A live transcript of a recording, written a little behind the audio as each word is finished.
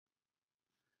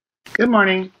Good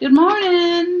morning. Good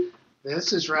morning.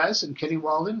 This is Russ and Kitty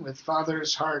Walden with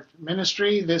Father's Heart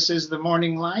Ministry. This is the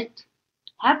Morning Light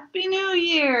Happy New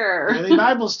Year. Daily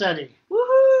Bible Study.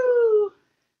 Woohoo.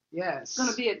 Yes. It's going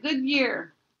to be a good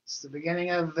year. It's the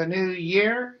beginning of the new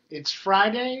year. It's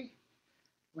Friday.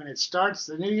 When it starts,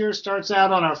 the new year starts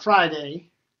out on a Friday.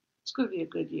 It's going to be a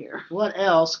good year. What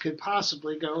else could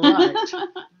possibly go right?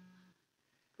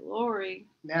 Glory.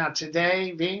 Now,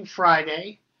 today being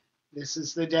Friday, this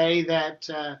is the day that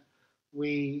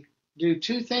we do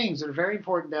two things that are very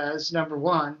important to us. Number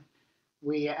one,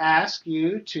 we ask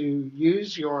you to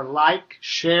use your like,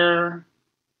 share,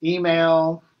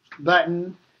 email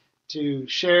button to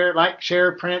share,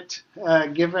 print,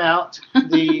 give out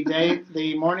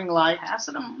the Morning Light Pass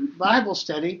it on. Bible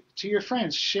study to your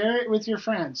friends. Share it with your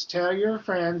friends. Tell your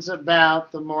friends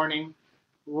about the Morning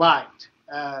Light.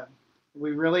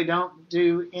 We really don't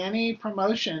do any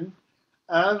promotion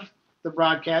of the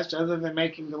broadcast other than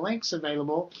making the links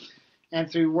available. And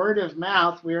through word of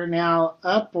mouth, we are now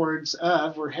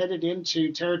we're headed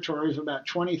into territories of about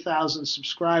 20,000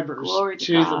 subscribers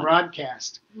to the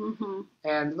broadcast. Mm-hmm.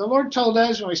 And the Lord told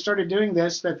us when we started doing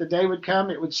this that the day would come,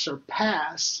 it would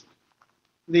surpass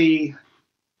the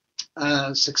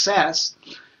success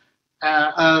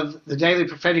of the Daily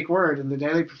Prophetic Word. And the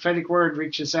Daily Prophetic Word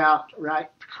reaches out right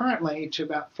currently to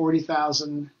about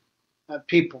 40,000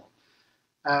 people.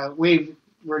 We've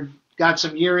got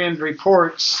some year-end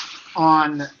reports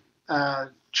on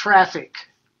traffic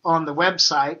on the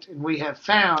website, and we have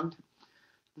found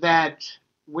that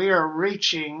we are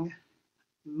reaching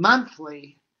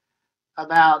monthly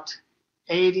about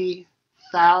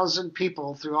 80,000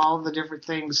 people through all the different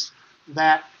things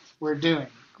that we're doing.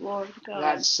 Glory to God.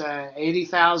 That's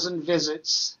 80,000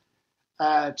 visits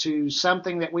to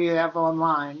something that we have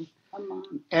online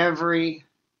every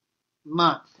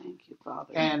month. Thank you,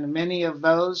 Father. And many of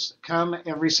those come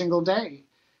every single day.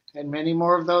 And many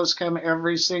more of those come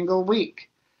every single week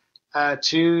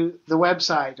to the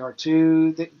website or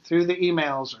through the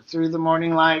emails or through the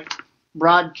Morning Light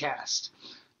broadcast.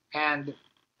 And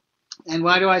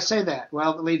why do I say that?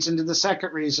 Well, it leads into the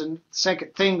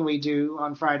second thing we do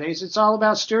on Fridays. It's all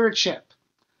about stewardship.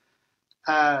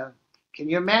 Can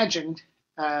you imagine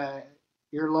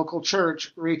your local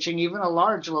church reaching, even a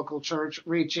large local church,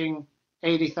 reaching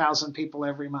 80,000 people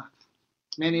every month?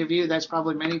 Many of you, that's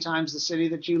probably many times the city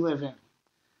that you live in.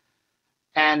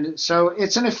 And so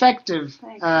it's an effective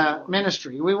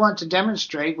ministry. We want to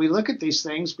demonstrate, we look at these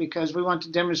things because we want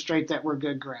to demonstrate that we're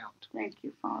good ground. Thank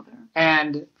you, Father.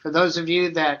 And for those of you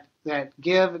that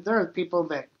give, there are people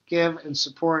that give and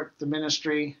support the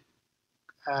ministry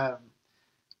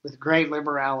with great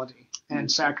liberality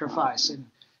and sacrifice.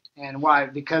 And why?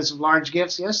 Because of large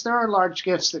gifts? Yes, there are large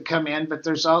gifts that come in, but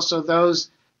there's also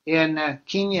those in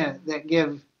Kenya that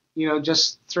give,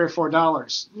 just $3 or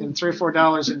 $4. And $3 or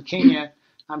 $4 in Kenya,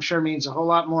 I'm sure means a whole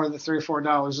lot more than $3 or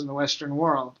 $4 in the Western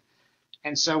world.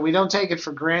 And so we don't take it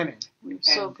for granted. We're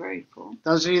so grateful.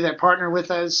 Those of you that partner with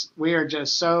us, we are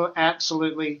just so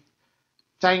absolutely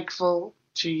thankful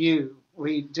to you.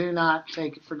 We do not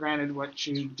take it for granted what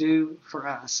you do for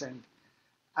us. And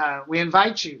we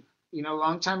invite you. A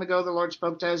long time ago, the Lord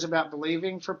spoke to us about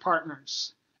believing for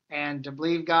partners and to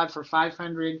believe God for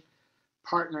 500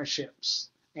 partnerships.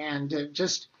 And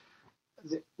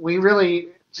we really,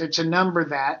 to number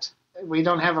that, we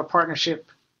don't have a partnership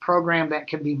program that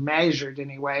can be measured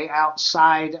anyway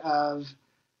outside of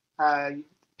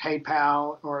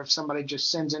PayPal, or if somebody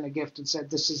just sends in a gift and said,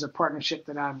 this is a partnership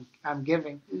that I'm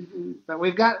giving. Mm-hmm. But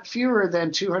we've got fewer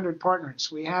than 200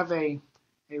 partners. We have a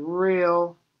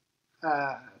real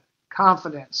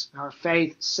confidence, our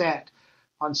faith set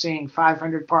on seeing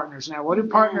 500 partners. Now, what do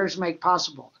partners make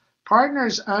possible?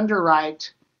 Partners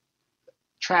underwrite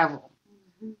travel.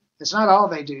 Mm-hmm. It's not all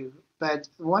they do, but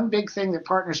one big thing that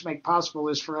partners make possible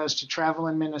is for us to travel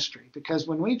in ministry. Because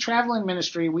when we travel in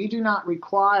ministry, we do not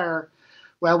require,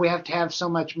 we have to have so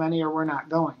much money or we're not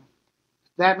going.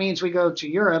 That means we go to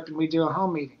Europe and we do a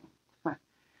home meeting.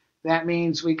 That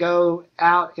means we go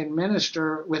out and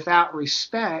minister without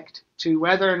respect to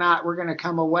whether or not we're going to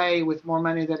come away with more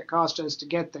money than it cost us to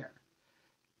get there.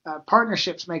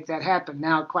 Partnerships make that happen.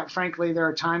 Now, quite frankly, there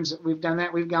are times that we've done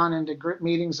that. We've gone into group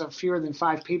meetings of fewer than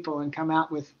 5 people and come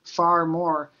out with far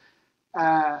more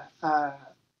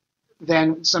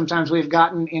than sometimes we've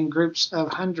gotten in groups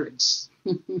of hundreds.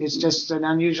 It's just an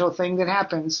unusual thing that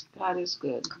happens. God is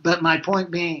good. But my point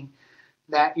being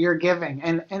that you're giving.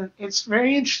 And it's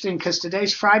very interesting because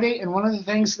today's Friday, and one of the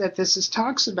things that this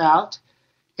talks about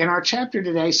in our chapter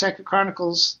today, 2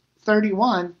 Chronicles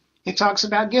 31, it talks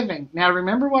about giving. Now,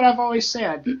 remember what I've always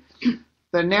said.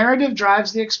 The narrative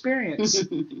drives the experience.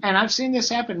 And I've seen this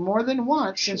happen more than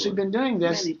once since we've been doing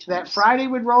this, that Friday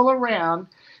would roll around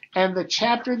and the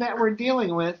chapter that we're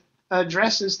dealing with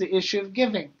addresses the issue of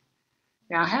giving.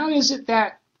 Now, how is it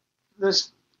that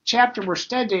this chapter we're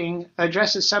studying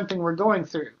addresses something we're going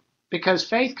through? Because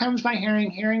faith comes by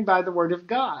hearing, hearing by the Word of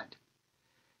God.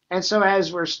 And so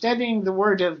as we're studying the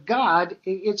Word of God,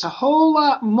 it's a whole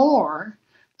lot more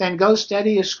than go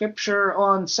study a scripture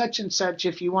on such and such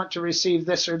if you want to receive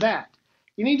this or that.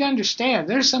 You need to understand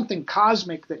there's something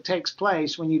cosmic that takes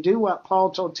place when you do what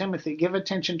Paul told Timothy, give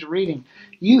attention to reading.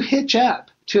 You hitch up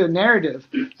to a narrative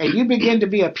and you begin to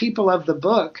be a people of the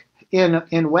book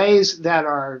in ways that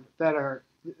are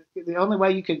the only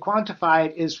way you can quantify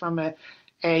it is from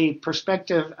a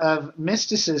perspective of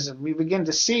mysticism. We begin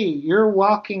to see you're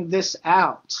walking this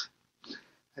out.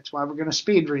 That's why we're going to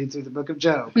speed read through the book of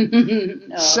Job. No,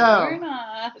 we're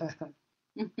not.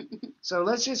 So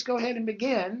let's just go ahead and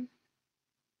begin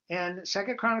in 2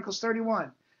 Chronicles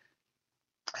 31.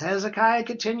 Hezekiah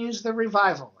continues the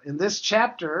revival. In this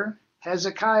chapter,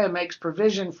 Hezekiah makes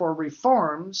provision for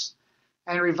reforms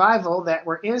and revival that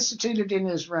were instituted in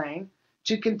his reign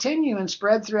to continue and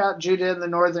spread throughout Judah and the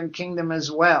northern kingdom as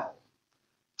well.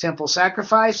 Temple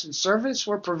sacrifice and service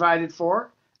were provided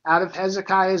for out of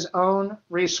Hezekiah's own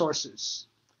resources.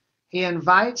 He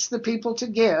invites the people to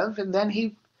give, and then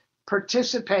he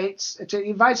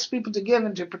invites people to give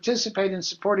and to participate in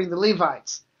supporting the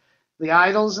Levites. The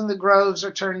idols and the groves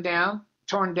are torn down,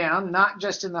 not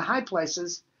just in the high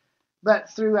places,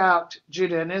 but throughout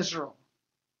Judah and Israel.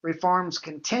 Reforms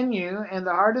continue, and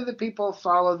the heart of the people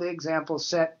follow the example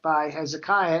set by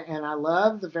Hezekiah. And I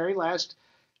love the very last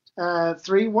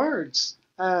 3 words,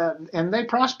 and they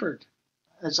prospered.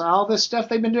 It's all this stuff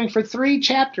they've been doing for 3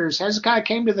 chapters. Hezekiah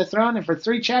came to the throne, and for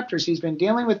 3 chapters he's been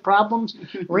dealing with problems,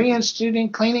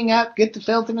 reinstituting, cleaning up, get the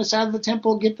filthiness out of the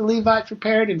temple, get the Levites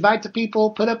prepared, invite the people,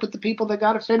 put up with the people that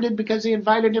got offended because he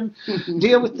invited them,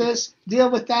 deal with this, deal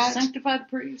with that. Sanctified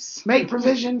priests. Make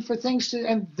provision for things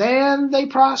and then they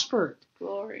prospered.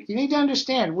 Glory. You need to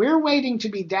understand, we're waiting to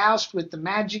be doused with the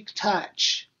magic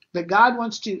touch. But God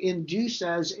wants to induce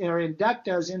us or induct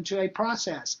us into a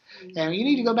process. And you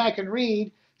need to go back and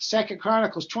read 2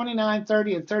 Chronicles 29,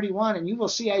 30, and 31, and you will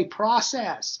see a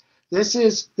process.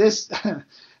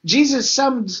 Jesus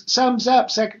sums up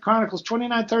 2 Chronicles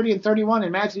 29, 30, and 31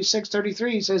 in Matthew 6,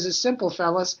 33. He says, it's simple,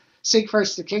 fellas. Seek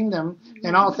first the kingdom,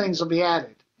 and all things will be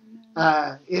added.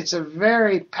 It's a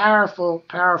very powerful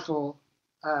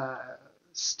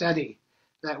study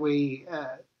that we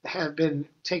have been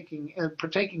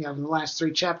partaking of in the last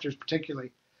 3 chapters particularly.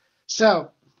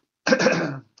 So,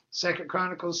 2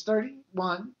 Chronicles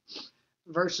 31,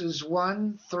 verses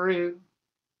 1 through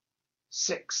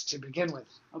 6 to begin with.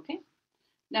 Okay.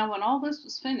 Now when all this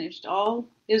was finished, all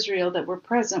Israel that were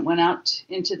present went out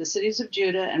into the cities of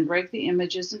Judah and brake the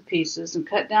images in pieces and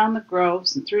cut down the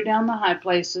groves and threw down the high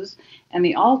places and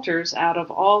the altars out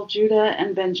of all Judah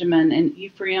and Benjamin and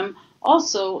Ephraim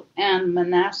also and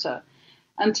Manasseh,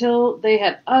 until they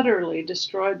had utterly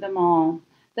destroyed them all.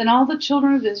 Then all the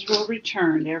children of Israel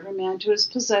returned, every man to his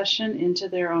possession, into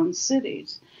their own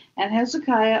cities. And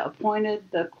Hezekiah appointed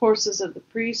the courses of the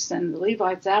priests and the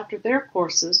Levites after their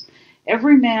courses,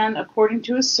 every man according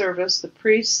to his service, the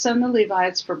priests and the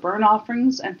Levites for burnt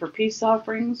offerings and for peace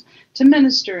offerings, to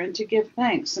minister and to give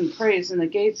thanks and praise in the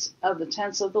gates of the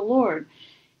tents of the Lord.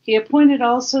 He appointed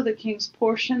also the king's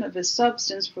portion of his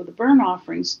substance for the burnt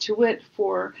offerings, to wit,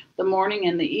 for the morning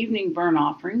and the evening burnt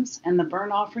offerings, and the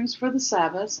burnt offerings for the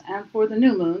Sabbaths, and for the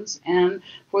new moons, and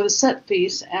for the set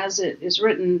feasts, as it is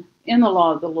written in the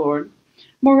law of the Lord.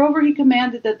 Moreover, he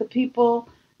commanded that the people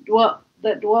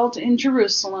that dwelt in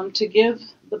Jerusalem to give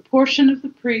the portion of the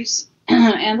priests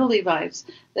and the Levites,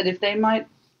 that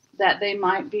they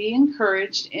might be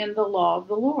encouraged in the law of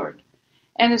the Lord.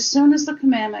 And as soon as the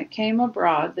commandment came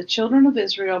abroad, the children of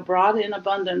Israel brought in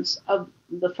abundance of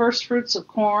the first fruits of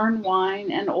corn, wine,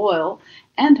 and oil,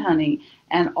 and honey,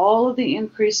 and all of the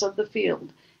increase of the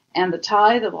field. And the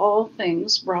tithe of all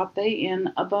things brought they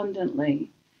in abundantly.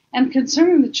 And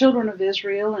concerning the children of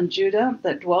Israel and Judah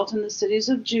that dwelt in the cities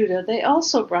of Judah, they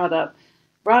also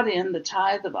brought in the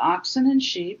tithe of oxen and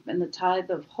sheep, and the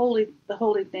tithe of the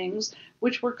holy things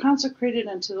which were consecrated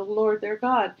unto the Lord their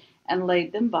God, and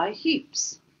laid them by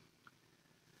heaps.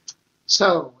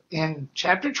 So, in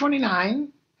chapter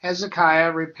 29,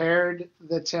 Hezekiah repaired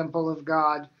the temple of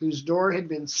God, whose door had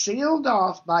been sealed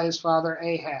off by his father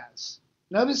Ahaz.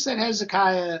 Notice that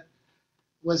Hezekiah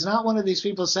was not one of these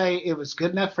people say, it was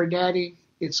good enough for daddy,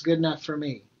 it's good enough for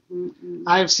me. Mm-mm.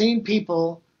 I've seen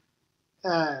people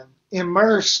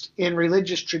immersed in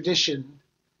religious tradition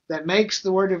that makes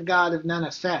the word of God of none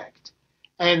effect.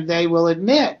 And they will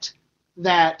admit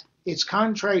that it's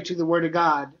contrary to the word of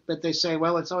God, but they say,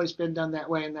 well, it's always been done that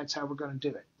way, and that's how we're going to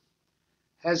do it.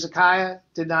 Hezekiah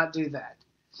did not do that.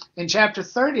 In chapter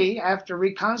 30, after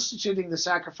reconstituting the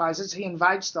sacrifices, he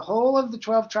invites the whole of the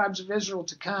 12 tribes of Israel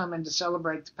to come and to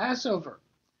celebrate the Passover.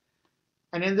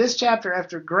 And in this chapter,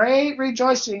 after great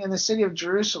rejoicing in the city of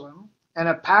Jerusalem and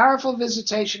a powerful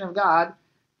visitation of God,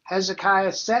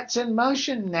 Hezekiah sets in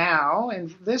motion now,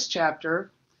 in this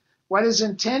chapter, what is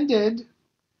intended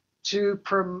to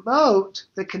promote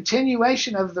the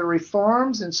continuation of the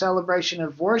reforms and celebration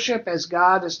of worship as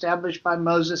God established by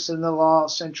Moses in the law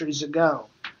centuries ago.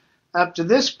 Up to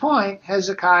this point,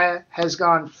 Hezekiah has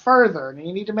gone further, and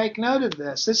you need to make note of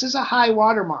this. This is a high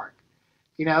watermark.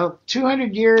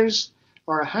 200 years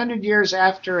or 100 years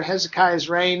after Hezekiah's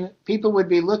reign, people would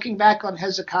be looking back on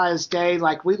Hezekiah's day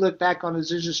like we look back on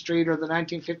Azusa Street or the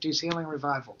 1950s healing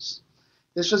revivals.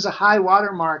 This was a high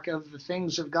watermark of the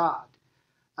things of God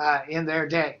in their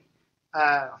day.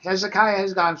 Hezekiah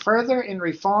has gone further in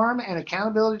reform and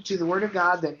accountability to the Word of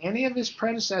God than any of his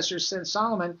predecessors since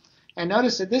Solomon. And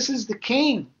notice that this is the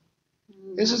king.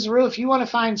 This is the rule. If you want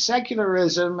to find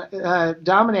secularism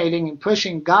dominating and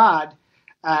pushing God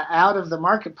out of the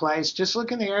marketplace, just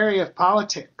look in the area of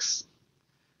politics.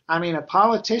 I mean, a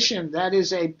politician, that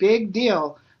is a big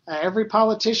deal. Every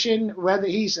politician, whether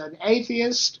he's an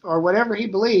atheist or whatever he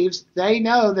believes, they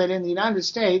know that in the United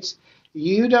States,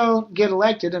 you don't get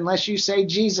elected unless you say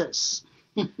Jesus.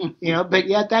 But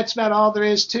yet that's about all there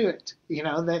is to it.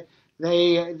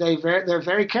 They're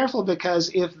very careful,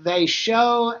 because if they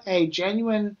show a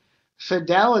genuine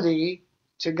fidelity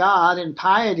to God and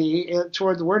piety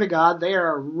toward the Word of God, they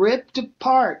are ripped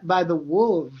apart by the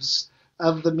wolves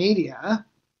of the media.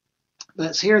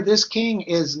 But here, this king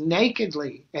is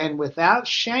nakedly and without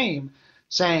shame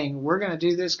saying, we're going to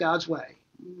do this God's way.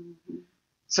 Mm-hmm.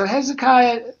 So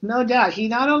Hezekiah, no doubt, he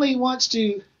not only wants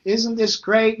to, isn't this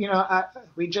great?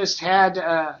 We just had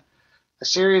a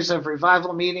series of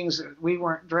revival meetings. We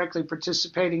weren't directly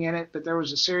participating in it, but there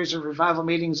was a series of revival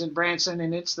meetings in Branson,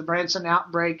 and it's the Branson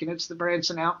outbreak, and it's the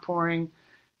Branson outpouring,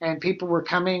 and people were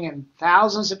coming, and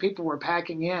thousands of people were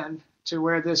packing in to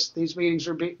where these meetings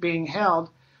were being held.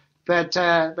 But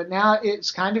now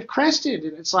it's kind of crested,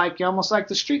 and it's almost like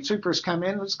the street sweepers come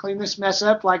in, let's clean this mess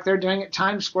up, like they're doing at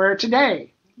Times Square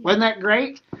today. Wasn't that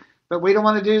great? But we don't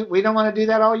want to do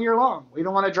that all year long. We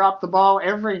don't want to drop the ball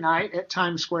every night at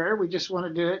Times Square. We just want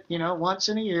to do it, once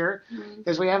in a year,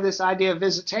 because we have this idea of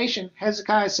visitation.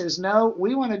 Hezekiah says, no,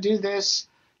 we want to do this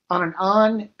on an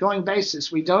ongoing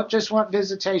basis. We don't just want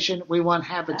visitation, we want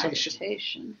habitation.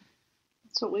 Habitation.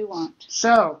 That's what we want.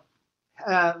 So,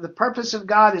 the purpose of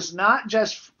God is not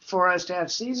just for us to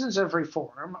have seasons of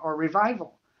reform or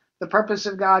revival. The purpose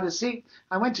of God is,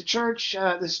 I went to church,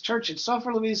 this church in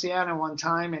Sulphur, Louisiana one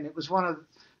time, and it was one of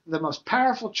the most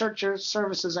powerful church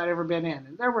services I'd ever been in.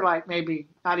 And there were maybe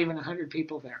not even 100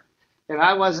 people there. And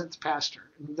I wasn't the pastor.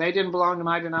 They didn't belong to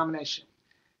my denomination.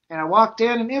 And I walked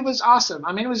in, and it was awesome.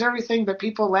 I mean, it was everything but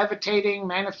people levitating,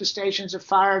 manifestations of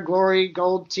fire, glory,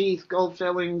 gold teeth, gold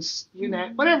fillings,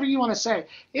 whatever you want to say.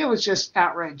 It was just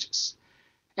outrageous.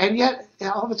 And yet,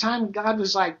 all the time, God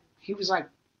was he was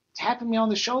tapping me on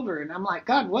the shoulder, and I'm like,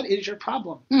 God, what is your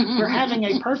problem? We're having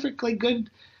a perfectly good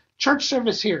church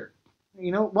service here.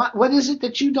 What is it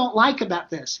that you don't like about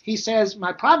this? He says,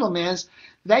 my problem is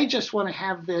they just want to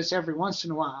have this every once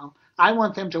in a while. I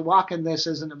want them to walk in this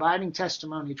as an abiding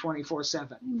testimony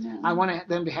 24/7. I want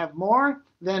them to have more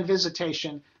than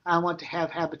visitation. I want to have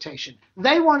habitation.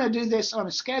 They want to do this on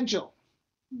a schedule.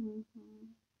 Mm-hmm.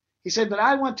 He said, but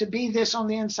I want to be this on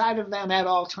the inside of them at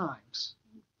all times.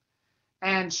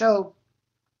 And so,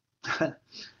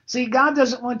 see, God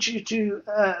doesn't want you to,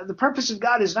 the purpose of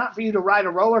God is not for you to ride a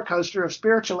roller coaster of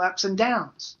spiritual ups and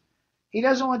downs. He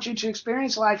doesn't want you to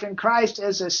experience life in Christ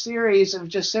as a series of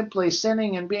just simply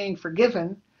sinning and being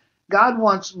forgiven. God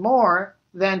wants more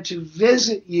than to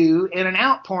visit you in an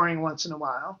outpouring once in a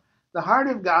while. The heart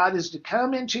of God is to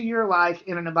come into your life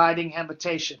in an abiding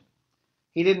habitation.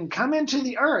 He didn't come into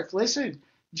the earth. Listen,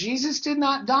 Jesus did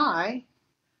not die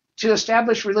to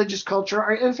establish religious culture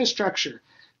or infrastructure.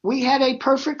 We had a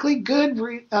perfectly good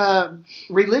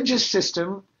religious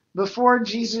system before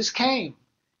Jesus came.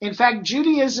 In fact,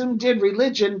 Judaism did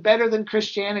religion better than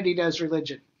Christianity does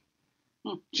religion.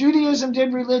 Judaism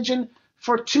did religion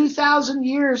for 2,000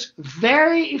 years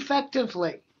very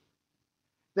effectively.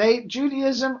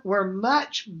 Judaism were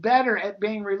much better at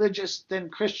being religious than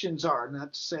Christians are.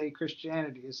 Not to say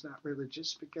Christianity is not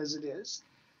religious, because it is.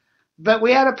 But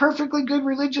we had a perfectly good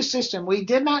religious system. We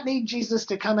did not need Jesus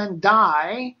to come and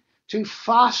die to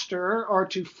foster or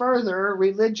to further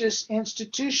religious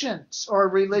institutions or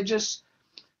religious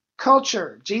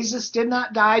culture. Jesus did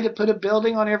not die to put a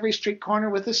building on every street corner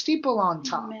with a steeple on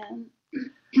top. Amen.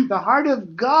 The heart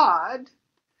of God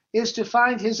is to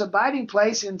find his abiding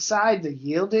place inside the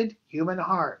yielded human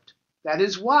heart. That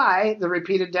is why the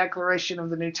repeated declaration of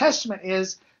the New Testament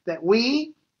is that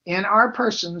we, in our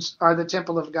persons, are the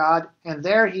temple of God, and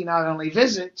there he not only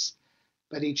visits,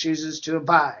 but he chooses to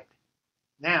abide.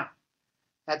 Now,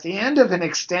 at the end of an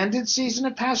extended season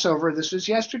of Passover, this was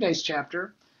yesterday's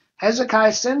chapter,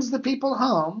 Hezekiah sends the people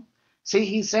home. See,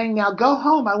 he's saying, now go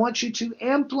home. I want you to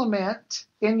implement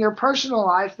in your personal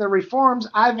life the reforms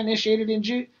I've initiated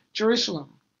in Jerusalem.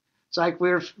 It's like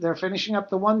they're finishing up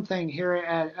the one thing here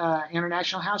at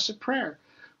International House of Prayer.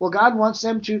 Well, God wants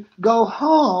them to go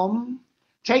home,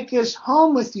 take this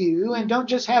home with you, and don't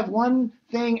just have one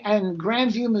thing in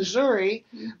Grandview, Missouri.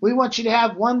 We want you to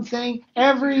have one thing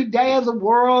every day of the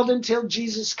world until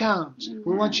Jesus comes. Amen.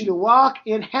 We want you to walk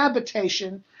in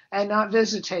habitation and not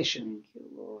visitation. Thank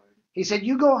you, Lord. He said,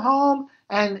 you go home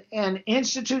and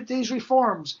institute these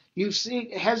reforms. You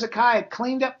see, Hezekiah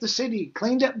cleaned up the city,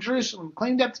 cleaned up Jerusalem,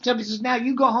 cleaned up the temple. He says, now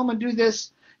you go home and do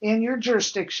this in your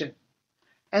jurisdiction.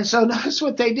 And so notice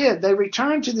what they did. They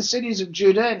returned to the cities of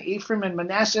Judah and Ephraim and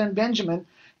Manasseh and Benjamin,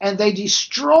 and they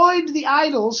destroyed the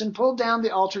idols and pulled down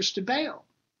the altars to Baal.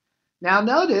 Now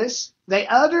notice, they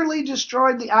utterly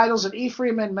destroyed the idols of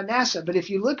Ephraim and Manasseh. But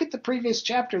if you look at the previous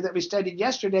chapter that we studied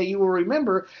yesterday, you will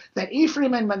remember that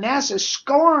Ephraim and Manasseh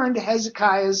scorned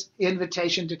Hezekiah's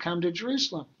invitation to come to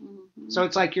Jerusalem. Mm-hmm. So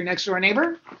it's like your next door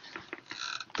neighbor.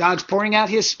 God's pouring out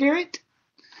his spirit.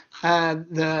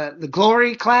 The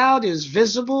glory cloud is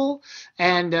visible,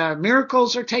 and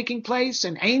miracles are taking place,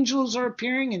 and angels are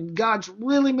appearing, and God's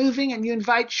really moving, and you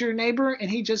invite your neighbor, and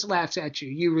he just laughs at you.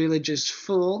 You religious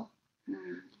fool.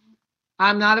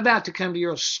 I'm not about to come to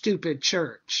your stupid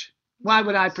church. Why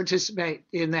would I participate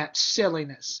in that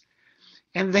silliness?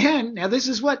 And then, now this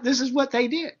is what they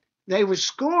did. They were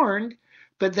scorned,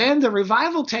 but then the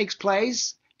revival takes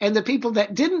place, and the people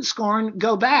that didn't scorn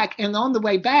go back, and on the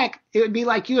way back, it would be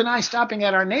like you and I stopping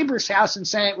at our neighbor's house and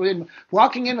saying,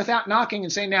 walking in without knocking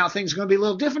and saying, now things are going to be a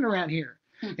little different around here.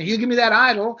 And you give me that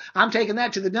idol, I'm taking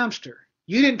that to the dumpster.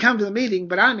 You didn't come to the meeting,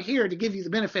 but I'm here to give you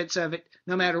the benefits of it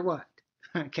no matter what.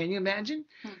 Can you imagine?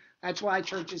 That's why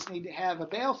churches need to have a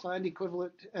bail fund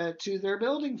equivalent to their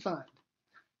building fund.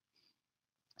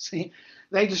 See,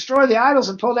 they destroy the idols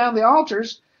and pull down the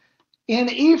altars. In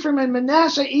Ephraim and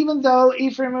Manasseh, even though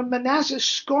Ephraim and Manasseh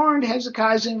scorned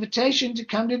Hezekiah's invitation to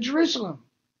come to Jerusalem.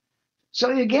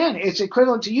 So again, it's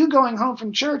equivalent to you going home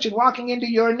from church and walking into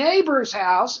your neighbor's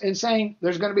house and saying,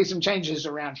 there's going to be some changes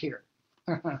around here.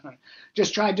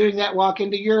 Just try doing that. Walk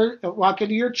into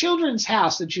your children's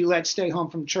house that you let stay home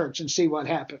from church and see what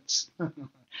happens.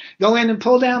 Go in and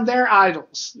pull down their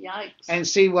idols. Yikes. And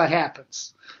see what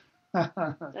happens.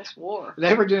 That's war.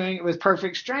 They were doing it with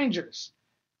perfect strangers.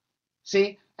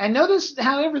 See, and notice,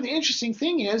 however, the interesting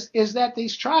thing is that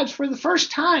these tribes, for the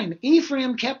first time,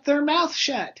 Ephraim kept their mouth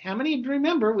shut. How many of you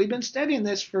remember, we've been studying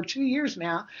this for 2 years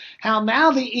now, how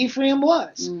mouthy Ephraim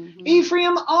was. Mm-hmm.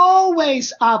 Ephraim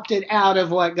always opted out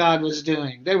of what God was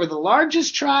doing. They were the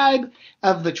largest tribe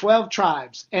of the 12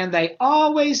 tribes, and they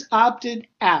always opted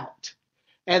out.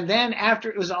 And then after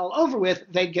it was all over with,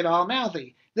 they'd get all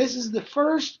mouthy. This is the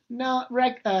first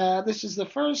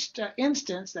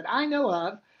instance that I know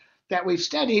of that we've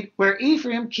studied where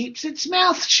Ephraim keeps its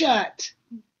mouth shut.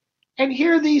 And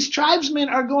here these tribesmen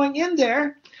are going in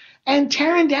there and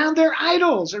tearing down their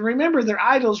idols. And remember, their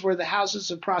idols were the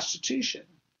houses of prostitution,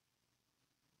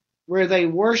 where they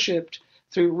worshipped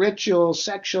through ritual,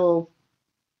 sexual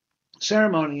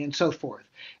ceremony, and so forth.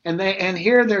 And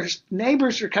here their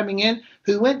neighbors are coming in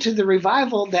who went to the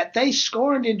revival that they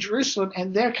scorned in Jerusalem,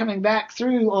 and they're coming back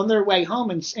through on their way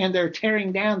home, and they're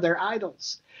tearing down their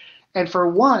idols. And for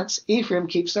once, Ephraim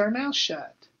keeps their mouth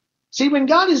shut. See, when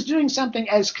God is doing something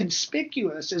as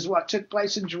conspicuous as what took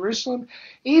place in Jerusalem,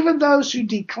 even those who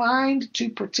declined to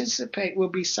participate will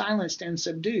be silenced and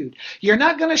subdued. You're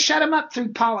not going to shut them up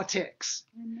through politics.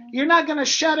 Mm-hmm. You're not going to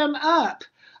shut them up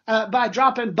by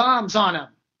dropping bombs on them.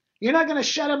 You're not going to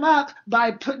shut them up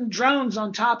by putting drones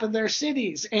on top of their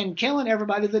cities and killing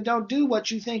everybody that don't do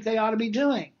what you think they ought to be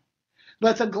doing.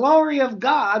 But the glory of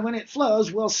God, when it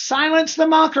flows, will silence the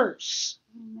mockers.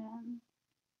 Amen.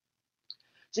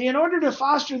 See, in order to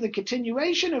foster the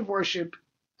continuation of worship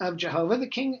of Jehovah, the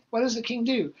king, what does the king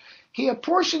do? He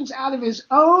apportions out of his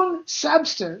own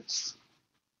substance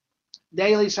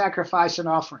daily sacrifice and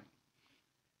offering.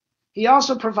 He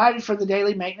also provided for the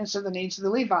daily maintenance of the needs of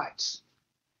the Levites,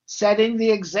 setting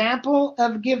the example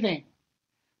of giving.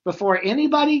 Before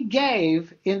anybody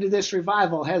gave into this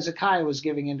revival, Hezekiah was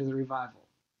giving into the revival.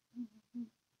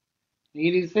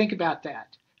 You need to think about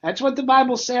that. That's what the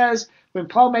Bible says. When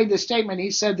Paul made this statement,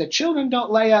 he said the children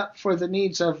don't lay up for the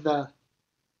needs of the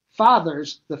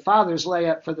fathers lay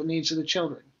up for the needs of the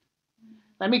children.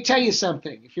 Let me tell you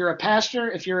something. If you're a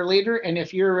pastor, if you're a leader, and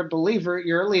if you're a believer,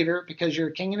 you're a leader because you're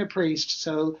a king and a priest.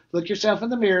 So look yourself in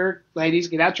the mirror, ladies,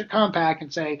 get out your compact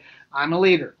and say, I'm a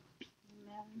leader.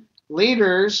 Amen.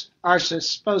 Leaders are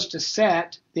supposed to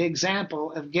set the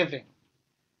example of giving.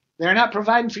 They're not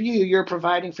providing for you, you're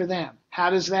providing for them. How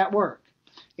does that work?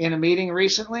 In a meeting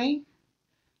recently,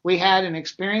 we had an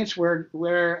experience where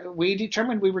we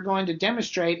determined we were going to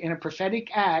demonstrate in a prophetic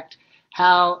act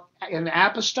how an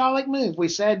apostolic move, we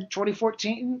said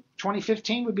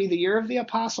 2015 would be the year of the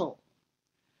apostle.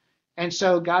 And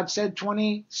so God said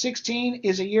 2016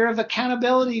 is a year of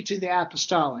accountability to the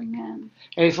apostolic. Amen.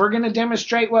 And if we're going to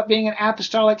demonstrate what being an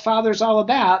apostolic father is all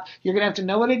about, you're going to have to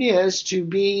know what it is to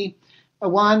be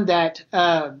one that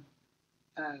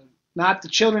not the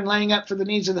children laying up for the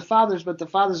needs of the fathers, but the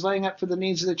fathers laying up for the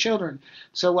needs of the children.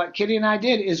 So what Kitty and I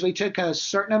did is we took a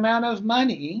certain amount of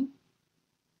money.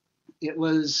 It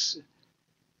was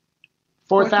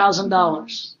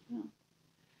 $4,000.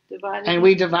 And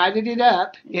we divided it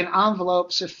up in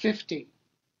envelopes of 50.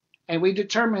 And we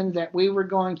determined that we were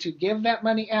going to give that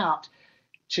money out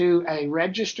to a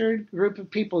registered group of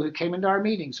people who came into our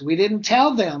meetings. We didn't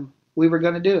tell them we were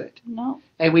going to do it. No.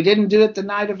 And we didn't do it the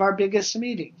night of our biggest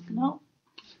meeting. No.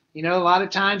 You know, a lot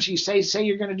of times you say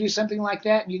you're going to do something like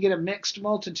that and you get a mixed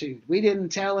multitude. We didn't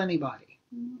tell anybody.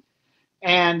 Mm-hmm.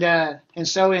 And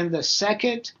so in the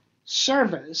second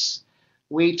service,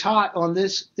 we taught on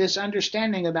this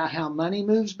understanding about how money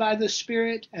moves by the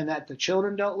Spirit and that the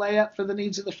children don't lay up for the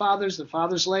needs of the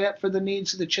fathers lay up for the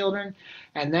needs of the children.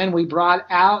 And then we brought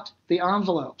out the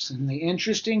envelopes. And the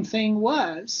interesting thing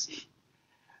was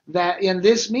that in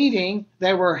this meeting,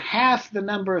 there were half the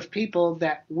number of people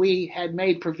that we had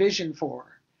made provision for.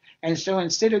 And so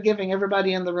instead of giving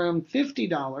everybody in the room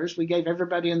 $50, we gave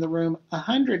everybody in the room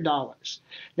 $100.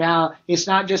 Now, it's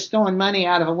not just throwing money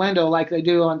out of a window like they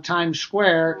do on Times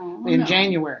Square in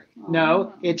January.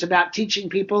 No, it's about teaching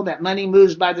people that money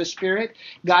moves by the Spirit.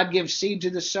 God gives seed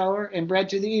to the sower and bread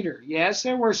to the eater. Yes,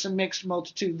 there were some mixed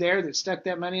multitude there that stuck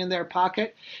that money in their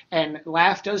pocket and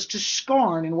laughed us to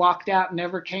scorn and walked out and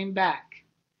never came back.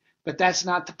 But that's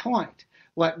not the point.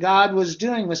 What God was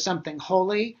doing was something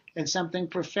holy and something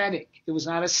prophetic. It was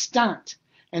not a stunt.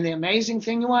 And the amazing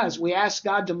thing was, we asked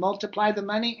God to multiply the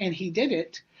money, and he did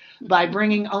it by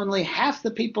bringing only half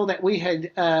the people that we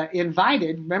had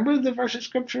invited. Remember the verse of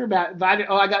Scripture about invited?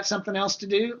 Oh, I got something else to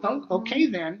do? Oh, okay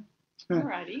then.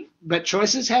 Alrighty. But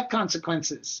choices have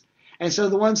consequences. And so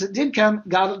the ones that did come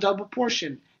got a double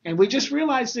portion. And we just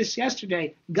realized this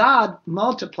yesterday. God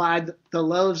multiplied the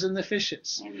loaves and the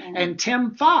fishes. Amen. And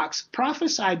Tim Fox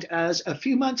prophesied to us a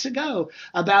few months ago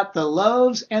about the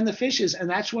loaves and the fishes. And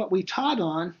that's what we taught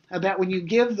on, about when you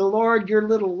give the Lord your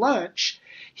little lunch,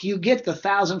 you get the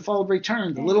 1,000-fold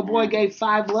return. The little boy gave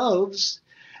 5 loaves,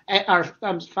 or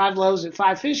 5 loaves and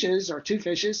 5 fishes, or 2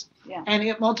 fishes, and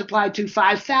it multiplied to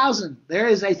 5,000. There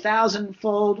is a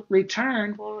 1,000-fold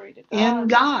return in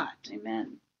God.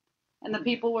 Amen. And the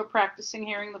people were practicing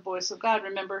hearing the voice of God.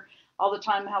 Remember all the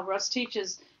time how Russ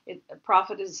teaches, a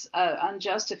prophet is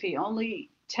unjust if he only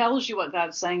tells you what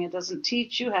God's saying. It doesn't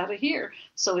teach you how to hear.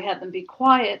 So we had them be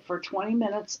quiet for 20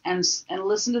 minutes and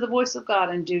listen to the voice of God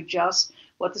and do just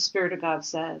what the Spirit of God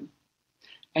said.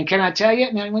 And can I tell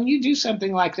you, now, when you do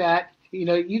something like that, you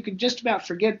know, you can just about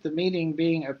forget the meeting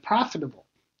being profitable.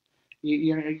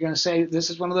 You're going to say, this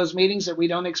is one of those meetings that we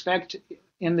don't expect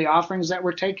in the offerings that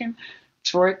we're taking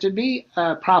for it to be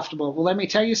profitable. Well, let me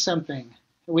tell you something.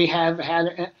 We have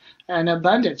had an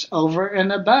abundance over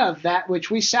and above that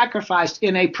which we sacrificed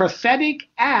in a prophetic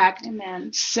act.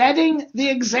 Amen. Setting the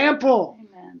example.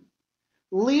 Amen.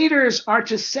 Leaders are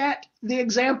to set the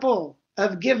example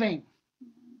of giving.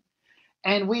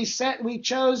 And we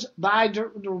chose by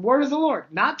the word of the Lord,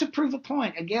 not to prove a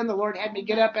point. Again, the Lord had me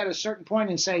get up at a certain point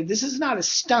and say, this is not a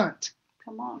stunt.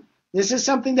 Come on. This is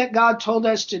something that God told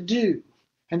us to do.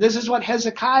 And this is what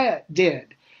Hezekiah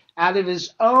did. Out of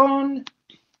his own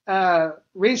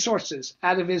resources,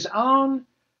 out of his own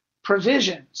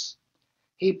provisions,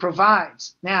 he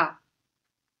provides. Now,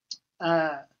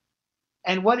 after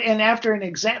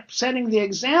setting the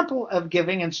example of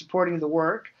giving and supporting the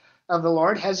work of the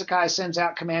Lord, Hezekiah sends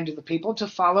out command to the people to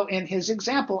follow in his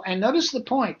example. And notice the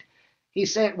point. He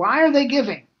said, why are they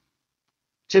giving?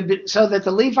 So that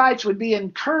the Levites would be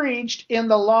encouraged in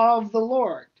the law of the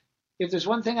Lord. If there's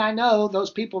one thing I know those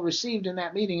people received in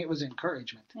that meeting, it was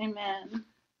encouragement. Amen.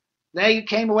 They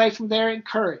came away from there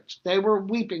encouraged. They were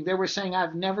weeping. They were saying,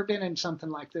 I've never been in something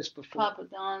like this before. Papa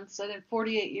Don said in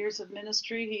 48 years of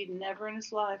ministry, he'd never in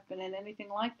his life been in anything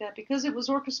like that because it was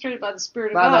orchestrated by the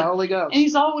Spirit of God. By the Holy Ghost. And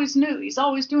he's always new. He's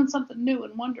always doing something new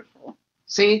and wonderful.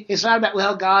 See, it's not about,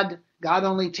 well, God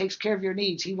only takes care of your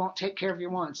needs. He won't take care of your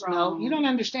wants. Wrong. No, you don't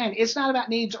understand. It's not about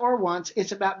needs or wants.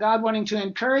 It's about God wanting to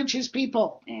encourage his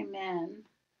people. Amen.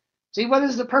 See, what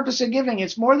is the purpose of giving?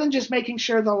 It's more than just making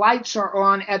sure the lights are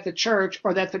on at the church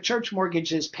or that the church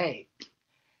mortgage is paid.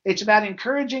 It's about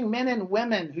encouraging men and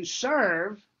women who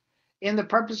serve in the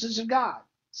purposes of God.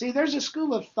 See, there's a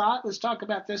school of thought. Let's talk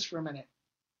about this for a minute.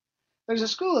 There's a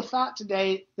school of thought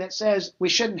today that says we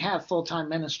shouldn't have full-time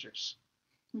ministers.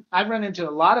 I've run into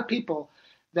a lot of people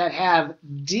that have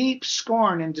deep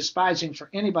scorn and despising for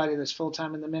anybody that's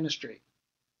full-time in the ministry,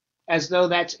 as though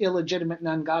that's illegitimate and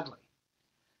ungodly.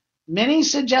 Many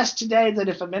suggest today that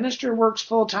if a minister works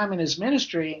full-time in his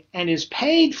ministry and is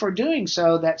paid for doing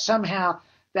so, that somehow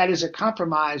that is a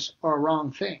compromise or a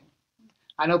wrong thing.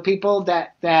 I know people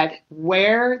that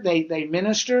they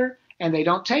minister and they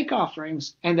don't take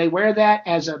offerings, and they wear that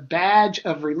as a badge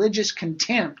of religious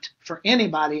contempt for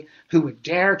anybody who would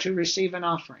dare to receive an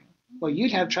offering. Well,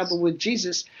 you'd have trouble with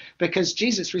Jesus because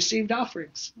Jesus received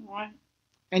offerings. Right.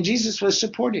 And Jesus was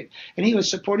supported. And he was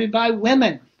supported by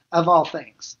women, of all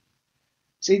things.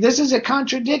 See, this is a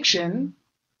contradiction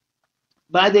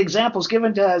by the examples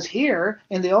given to us here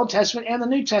in the Old Testament and the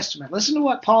New Testament. Listen to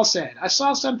what Paul said. I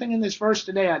saw something in this verse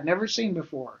today I'd never seen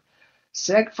before.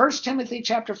 1 Timothy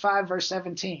chapter 5, verse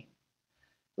 17.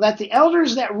 Let the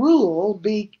elders that rule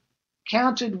be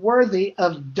counted worthy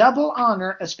of double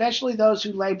honor, especially those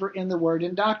who labor in the word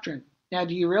and doctrine. Now,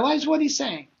 do you realize what he's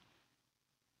saying?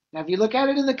 Now, if you look at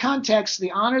it in the context,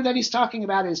 the honor that he's talking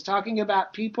about is talking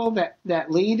about people that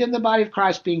lead in the body of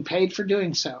Christ being paid for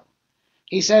doing so.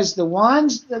 He says the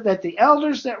ones that the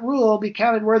elders that rule be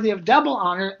counted worthy of double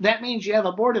honor. That means you have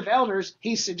a board of elders.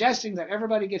 He's suggesting that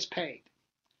everybody gets paid.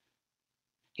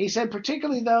 He said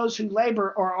particularly those who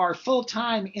labor or are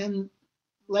full-time in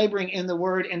laboring in the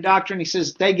word and doctrine, he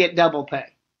says they get double pay.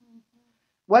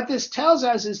 What this tells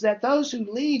us is that those who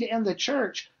lead in the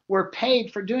church were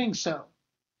paid for doing so.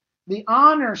 The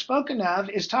honor spoken of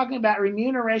is talking about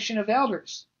remuneration of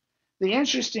elders. The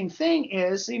interesting thing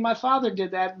is, see, my father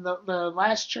did that in the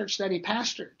last church that he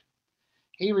pastored.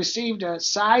 He received a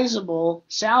sizable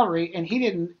salary, and he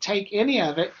didn't take any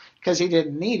of it because he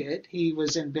didn't need it. He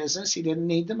was in business. He didn't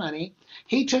need the money.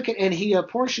 He took it and he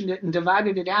apportioned it and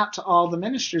divided it out to all the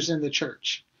ministers in the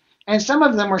church. And some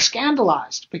of them were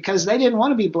scandalized because they didn't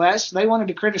want to be blessed. They wanted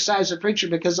to criticize the preacher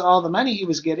because of all the money he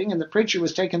was getting, and the preacher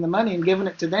was taking the money and giving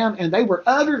it to them, and they were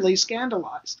utterly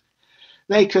scandalized.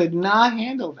 They could not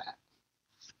handle that.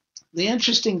 The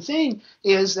interesting thing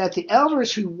is that the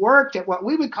elders who worked at what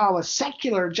we would call a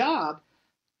secular job,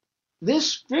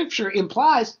 this scripture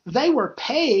implies they were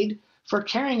paid for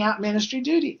carrying out ministry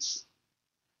duties.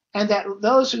 And that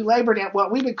those who labored at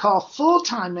what we would call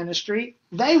full-time ministry,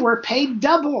 they were paid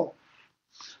double.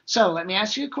 So let me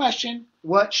ask you a question.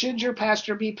 What should your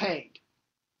pastor be paid?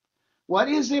 What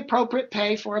is the appropriate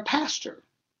pay for a pastor?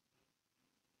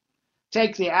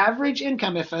 Take the average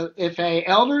income. If a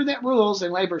elder that rules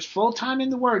and labors full-time in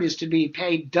the word is to be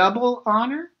paid double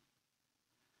honor,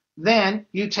 then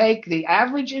you take the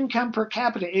average income per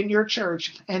capita in your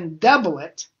church and double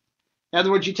it. In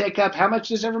other words, you take up how much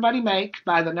does everybody make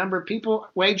by the number of people,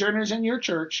 wage earners in your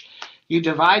church. You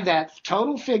divide that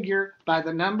total figure by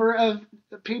the number of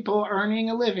people earning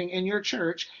a living in your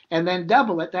church, and then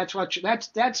double it. That's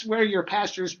where your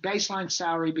pastor's baseline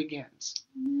salary begins.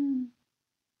 Mm.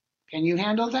 Can you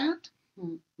handle that?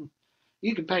 Mm.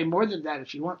 You can pay more than that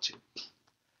if you want to.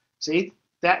 See,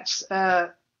 that's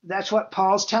what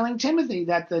Paul's telling Timothy,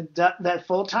 that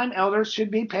full-time elders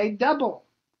should be paid double.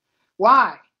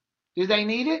 Why? Do they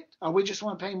need it? Or we just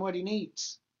want to pay him what he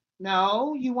needs?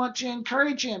 No, you want to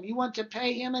encourage him. You want to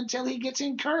pay him until he gets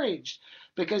encouraged.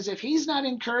 Because if he's not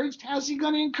encouraged, how's he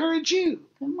going to encourage you?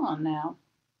 Come on now.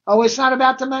 Oh, it's not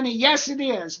about the money. Yes, it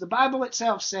is. The Bible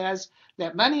itself says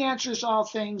that money answers all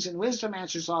things and wisdom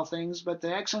answers all things, but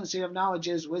the excellency of knowledge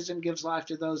is wisdom gives life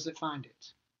to those that find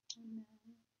it.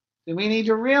 And we need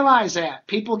to realize that.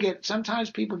 Sometimes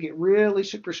people get really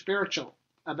super spiritual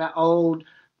about,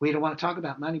 we don't want to talk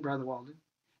about money, Brother Walden.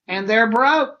 And they're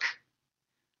broke.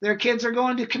 Their kids are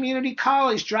going to community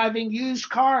college, driving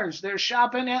used cars. They're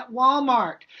shopping at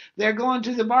Walmart. They're going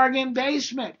to the bargain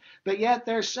basement. But yet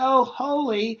they're so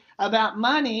holy about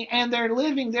money, and they're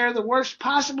the worst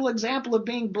possible example of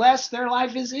being blessed. Their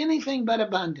life is anything but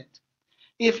abundant.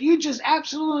 if you just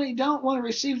absolutely don't want to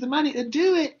receive the money,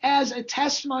 do it as a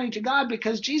testimony to God,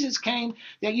 because Jesus came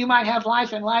that you might have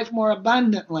life and life more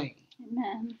abundantly.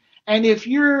 Amen. And if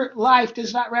your life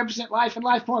does not represent life and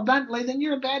life more abundantly, then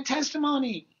you're a bad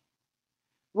testimony.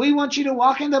 We want you to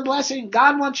walk in the blessing.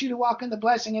 God wants you to walk in the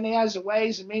blessing, and he has the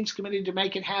ways and means committed to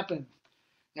make it happen.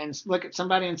 And look at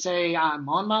somebody and say, I'm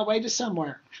on my way to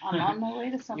somewhere. I'm on my way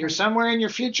to somewhere. You're somewhere in your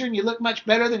future, and you look much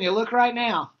better than you look right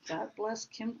now. God bless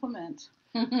Kim Clement.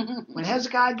 When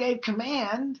Hezekiah gave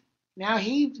command, now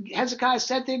Hezekiah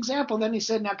set the example. Then he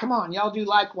said, now come on, y'all do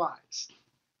likewise.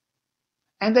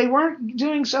 And they weren't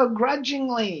doing so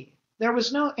grudgingly. There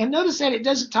was no, and notice that it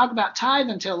doesn't talk about tithe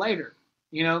until later.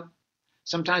 You know,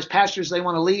 sometimes pastors, they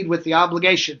want to lead with the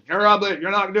obligation. You're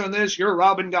not doing this, you're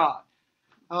robbing God.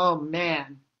 Oh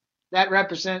man, that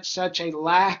represents such a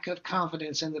lack of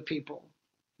confidence in the people.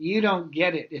 You don't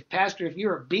get it. If you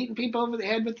are beating people over the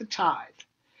head with the tithe,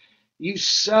 you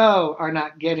so are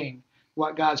not getting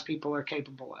what God's people are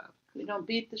capable of. We don't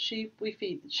beat the sheep, we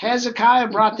feed the sheep. Hezekiah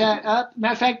brought that up.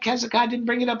 Matter of fact, Hezekiah didn't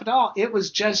bring it up at all. It was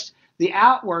just the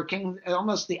outworking,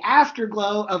 almost the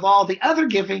afterglow of all the other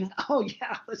giving. Oh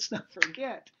yeah, let's not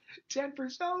forget.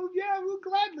 10%, oh yeah, we'll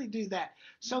gladly do that.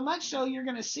 So much so you're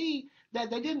going to see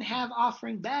that they didn't have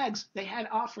offering bags, they had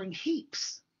offering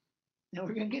heaps. Now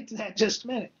we're going to get to that in just a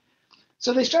minute.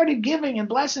 So they started giving and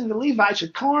blessing the Levites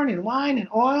with corn and wine and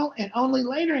oil, and only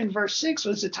later in verse 6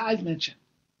 was the tithe mentioned.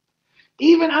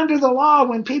 Even under the law,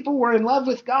 when people were in love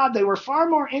with God, they were far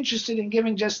more interested in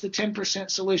giving just the 10%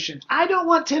 solution. I don't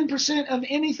want 10% of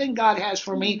anything God has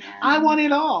for me. I want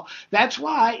it all. That's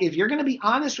why, if you're going to be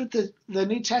honest with the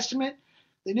New Testament,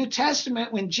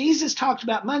 when Jesus talked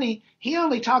about money, he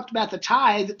only talked about the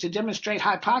tithe to demonstrate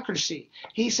hypocrisy.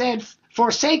 He said,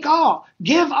 forsake all,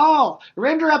 give all,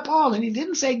 render up all. And he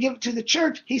didn't say give it to the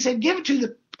church. He said give it to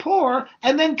the poor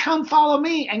and then come follow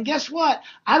me. And guess what?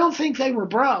 I don't think they were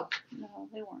broke. No,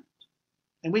 they weren't.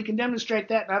 And we can demonstrate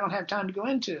that, and I don't have time to go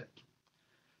into it.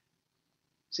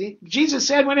 See, Jesus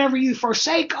said whenever you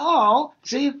forsake all,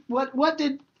 see, what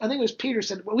did, I think it was Peter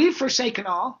said, well, we've forsaken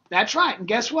all. That's right. And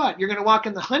guess what? You're going to walk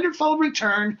in the 100-fold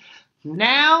return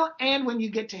now and when you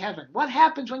get to heaven. What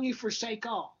happens when you forsake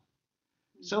all?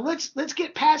 So let's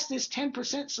get past this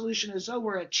 10% solution as though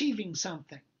we're achieving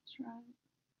something. That's right.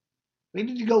 We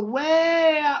need to go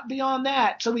way out beyond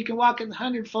that so we can walk in the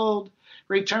 100-fold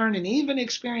return and even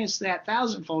experience that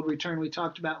 1,000-fold return we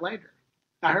talked about later.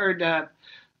 I heard a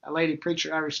lady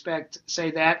preacher I respect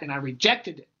say that, and I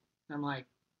rejected it. I'm like,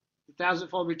 the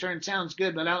 1,000-fold return sounds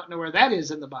good, but I don't know where that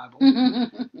is in the Bible.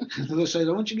 They say,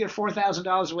 I want you to give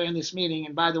 $4,000 away in this meeting,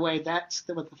 and by the way, that's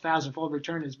what the 1,000-fold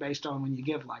return is based on when you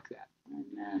give like that.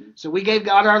 Amen. So we gave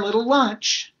God our little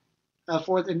lunch.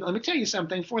 And let me tell you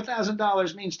something,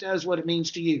 $4,000 means to us what it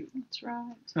means to you. That's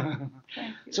right.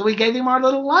 Thank you. So we gave him our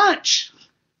little lunch.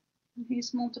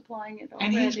 He's multiplying it already.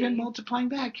 And he's been multiplying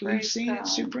back. We've Praise seen God. it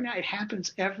supernaturally. It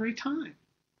happens every time.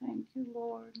 Thank you,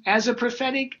 Lord. As a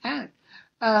prophetic act.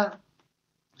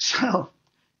 So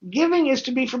giving is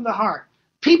to be from the heart.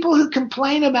 People who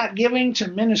complain about giving to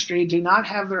ministry do not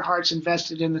have their hearts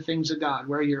invested in the things of God.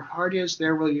 Where your heart is,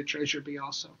 there will your treasure be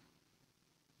also.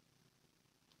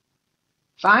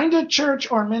 Find a church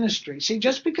or ministry. See,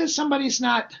 just because somebody's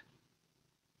not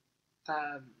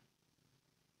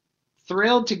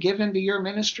thrilled to give into your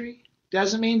ministry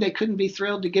doesn't mean they couldn't be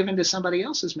thrilled to give into somebody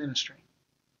else's ministry.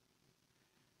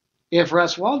 If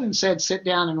Russ Walden said, sit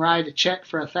down and write a check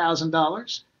for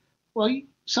 $1,000, well,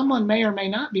 someone may or may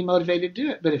not be motivated to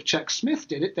do it. But if Chuck Smith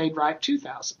did it, they'd write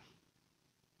 $2,000.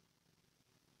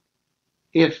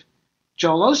 If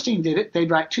Joel Osteen did it, they'd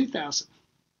write $2,000.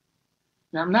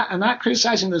 Now, I'm not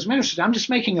criticizing those ministers. I'm just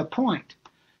making a point.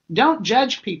 Don't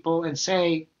judge people and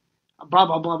say blah,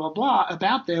 blah, blah, blah, blah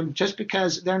about them just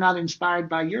because they're not inspired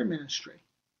by your ministry.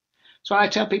 So I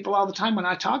tell people all the time when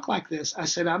I talk like this, I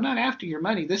said, I'm not after your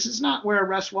money. This is not where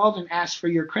Russ Walden asks for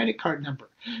your credit card number.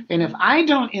 And if I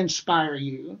don't inspire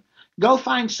you, go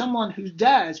find someone who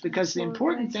does, because the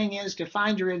important thing is to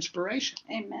find your inspiration.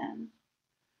 Amen.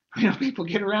 You know, people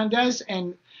get around us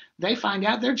and they find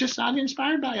out they're just not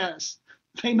inspired by us.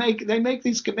 They make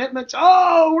these commitments.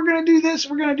 Oh, we're going to do this,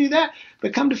 we're going to do that.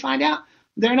 But come to find out,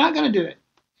 they're not going to do it.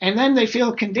 And then they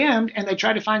feel condemned and they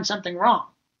try to find something wrong.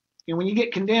 And when you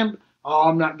get condemned, oh,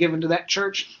 I'm not giving to that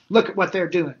church. Look at what they're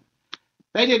doing.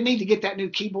 They didn't need to get that new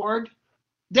keyboard.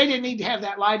 They didn't need to have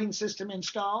that lighting system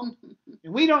installed.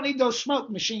 And we don't need those smoke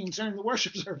machines during the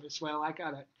worship service. Well, I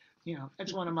got it.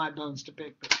 That's one of my bones to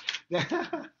pick.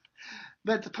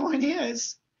 But the point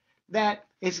is that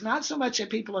it's not so much that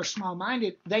people are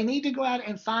small-minded. They need to go out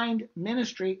and find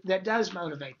ministry that does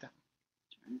motivate them.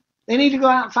 They need to go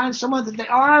out and find someone that they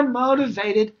are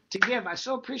motivated to give. I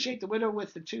so appreciate the widow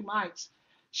with the 2 mites.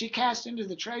 She cast into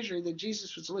the treasury that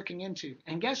Jesus was looking into.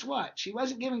 And guess what? She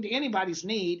wasn't giving to anybody's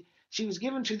need. She was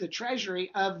given to the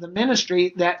treasury of the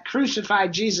ministry that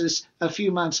crucified Jesus a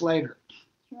few months later.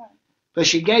 Right. But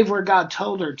she gave where God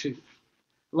told her to.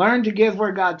 Learn to give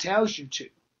where God tells you to.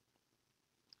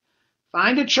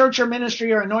 Find a church or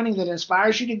ministry or anointing that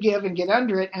inspires you to give and get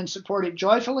under it and support it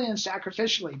joyfully and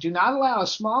sacrificially. Do not allow a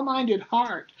small-minded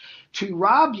heart to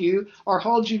rob you or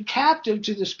hold you captive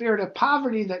to the spirit of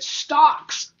poverty that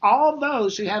stalks all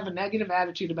those who have a negative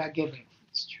attitude about giving.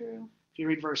 It's true. If you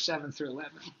read verse 7 through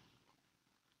 11.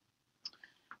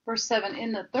 Verse 7,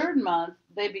 in the 3rd month,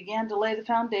 they began to lay the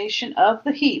foundation of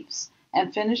the heaps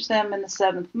and finished them in the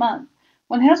 7th month.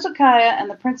 When Hezekiah and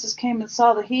the princes came and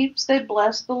saw the heaps, they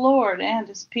blessed the Lord and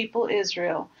his people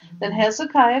Israel. Then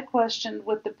Hezekiah questioned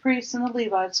with the priests and the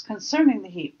Levites concerning the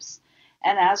heaps.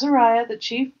 And Azariah, the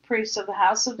chief priest of the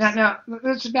house of... Now,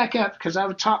 let's back up because I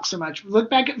would talk so much. Look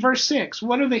back at verse 6.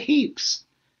 What are the heaps?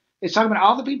 It's talking about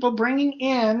all the people bringing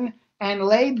in and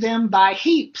laid them by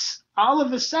heaps. All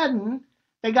of a sudden,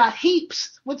 they got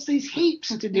heaps. What's these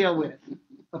heaps to deal with?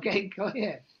 Okay, go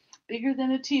ahead. Bigger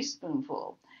than a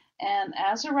teaspoonful. And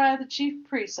Azariah, the chief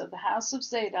priest of the house of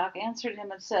Zadok, answered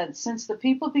him and said, since the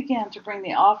people began to bring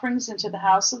the offerings into the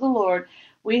house of the Lord,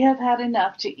 we have had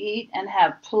enough to eat and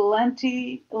have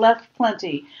left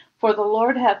plenty. For the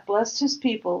Lord hath blessed his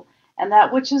people, and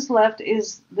that which is left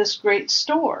is this great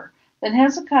store. Then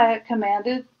Hezekiah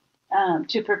commanded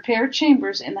to prepare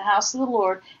chambers in the house of the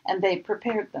Lord, and they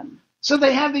prepared them. So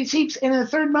they have these heaps, and in the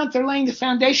 3rd month they're laying the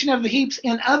foundation of the heaps.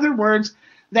 In other words,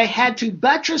 they had to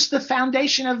buttress the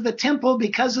foundation of the temple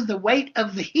because of the weight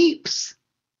of the heaps.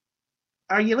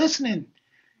 Are you listening?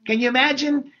 Can you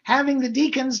imagine having the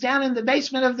deacons down in the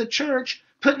basement of the church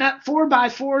putting up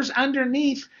 4x4s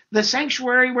underneath the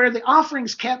sanctuary where the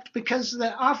offerings kept because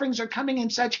the offerings are coming in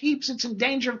such heaps it's in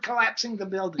danger of collapsing the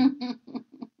building?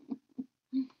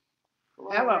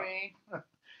 Hello.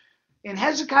 In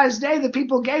Hezekiah's day, the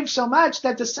people gave so much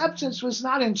that the substance was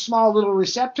not in small little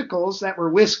receptacles that were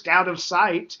whisked out of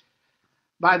sight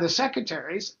by the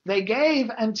secretaries. They gave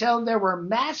until there were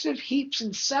massive heaps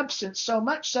in substance, so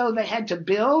much so they had to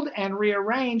build and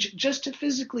rearrange just to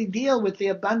physically deal with the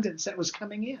abundance that was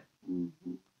coming in.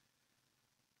 Mm-hmm.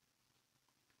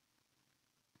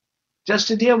 Just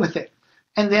to deal with it.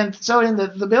 And then, so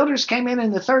the builders came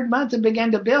in the 3rd month and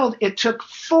began to build. It took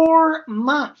 4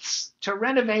 months to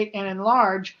renovate and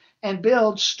enlarge and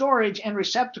build storage and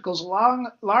receptacles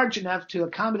large enough to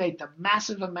accommodate the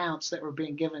massive amounts that were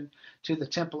being given to the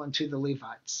temple and to the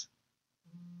Levites.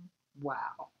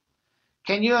 Wow.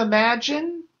 Can you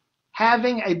imagine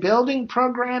having a building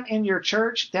program in your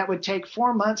church that would take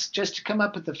 4 months just to come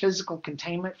up with the physical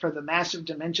containment for the massive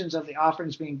dimensions of the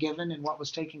offerings being given and what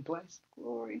was taking place?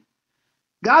 Glory.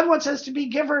 God wants us to be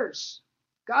givers.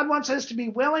 God wants us to be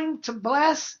willing to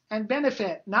bless and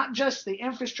benefit, not just the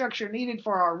infrastructure needed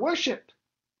for our worship,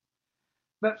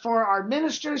 but for our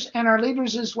ministers and our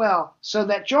leaders as well, so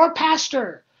that your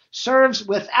pastor serves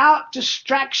without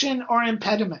distraction or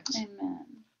impediment. Amen.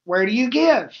 Where do you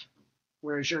give?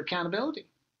 Where's your accountability?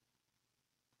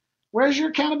 Where's your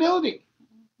accountability?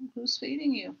 Who's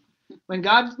feeding you? When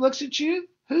God looks at you,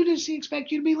 who does he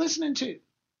expect you to be listening to?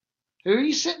 Who are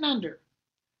you sitting under?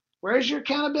 Where's your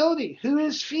accountability? Who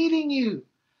is feeding you?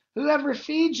 Whoever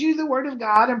feeds you the word of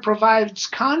God and provides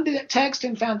context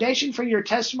and foundation for your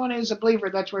testimony as a believer,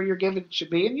 that's where your giving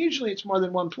should be. And usually it's more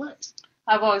than one place.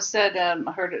 I've always said,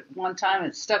 I heard it one time,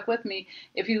 it stuck with me,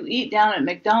 if you eat down at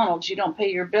McDonald's, you don't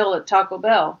pay your bill at Taco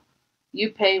Bell. You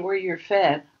pay where you're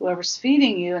fed. Whoever's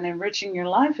feeding you and enriching your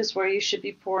life is where you should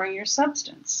be pouring your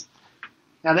substance.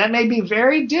 Now that may be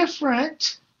very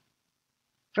different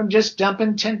from just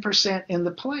dumping 10% in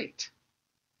the plate.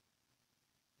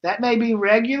 That may be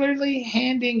regularly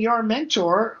handing your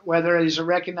mentor, whether he's a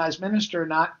recognized minister or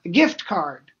not, a gift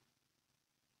card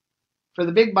for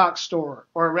the big box store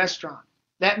or a restaurant.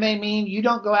 That may mean you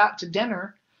don't go out to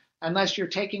dinner unless you're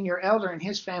taking your elder and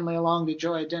his family along to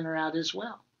enjoy a dinner out as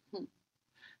well.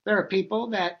 There are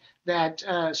people that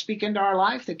speak into our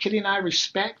life that Kitty and I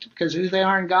respect because of who they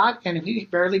are in God, and we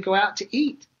barely go out to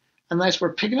eat unless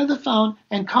we're picking up the phone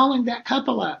and calling that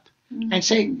couple up and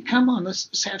saying, come on,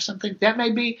 let's have something. That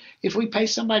may be if we pay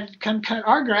somebody to come cut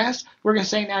our grass, we're going to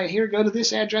say, now here, go to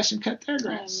this address and cut their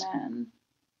grass. Amen.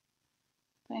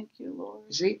 Thank you,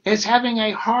 Lord. See, it's having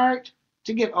a heart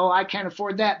to give. Oh, I can't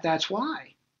afford that. That's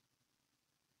why.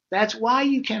 That's why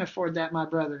you can't afford that, my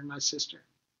brother and my sister.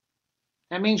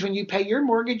 That means when you pay your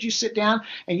mortgage, you sit down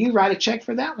and you write a check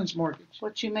for that one's mortgage.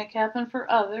 What you make happen for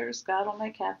others, God will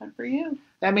make happen for you.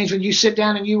 That means when you sit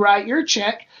down and you write your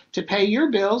check to pay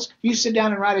your bills, you sit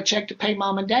down and write a check to pay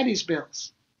mom and daddy's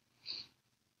bills.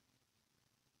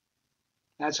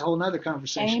 That's a whole nother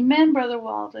conversation. Amen, Brother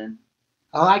Walden.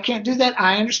 Oh, I can't do that.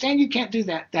 I understand you can't do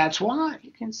that. That's why.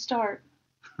 You can start.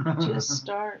 Just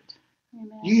start.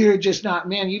 Amen. You're just not,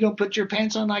 man, you don't put your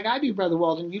pants on like I do, Brother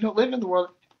Walden. You don't live in the world.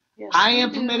 Yes, I you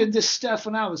implemented do. this stuff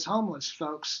when I was homeless,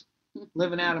 folks,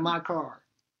 living out of my car.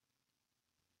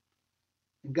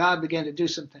 And God began to do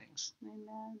some things.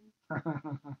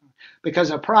 Amen.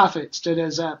 Because a prophet stood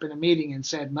us up in a meeting and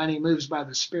said, money moves by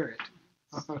the Spirit.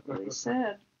 That's what he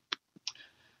said.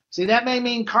 See, that may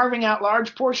mean carving out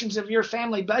large portions of your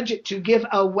family budget to give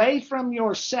away from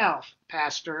yourself,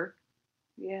 Pastor.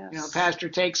 Yes. You know, Pastor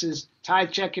takes his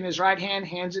tithe check in his right hand,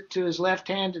 hands it to his left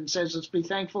hand, and says, let's be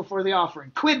thankful for the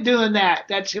offering. Quit doing that.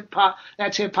 That's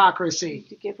hypocrisy.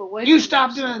 To give away You from stop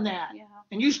yourself. doing that. Yeah.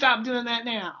 And you stop doing that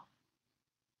now.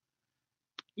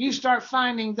 You start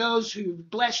finding those who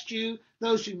blessed you,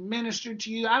 those who ministered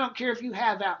to you. I don't care if you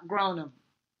have outgrown them.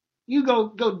 You go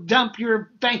dump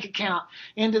your bank account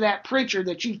into that preacher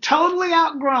that you've totally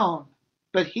outgrown,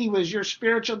 but he was your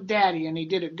spiritual daddy and he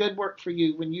did a good work for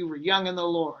you when you were young in the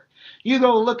Lord. You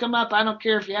go look him up. I don't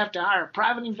care if you have to hire a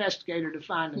private investigator to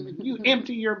find him. And you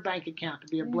empty your bank account to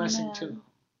be a blessing to him.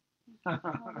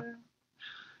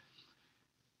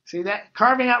 See that?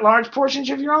 Carving out large portions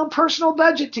of your own personal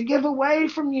budget to give away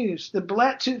from you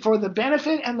for the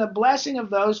benefit and the blessing of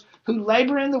those who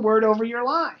labor in the word over your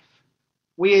life.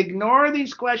 We ignore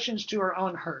these questions to our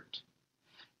own hurt.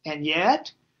 And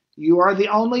yet, you are the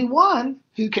only one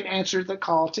who can answer the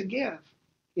call to give.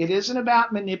 It isn't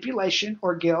about manipulation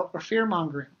or guilt or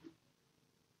fear-mongering.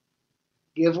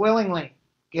 Give willingly,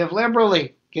 give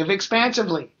liberally, give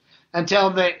expansively,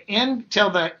 until the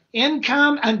income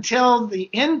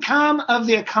of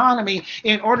the economy,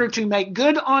 in order to make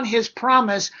good on his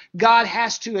promise, God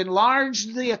has to enlarge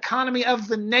the economy of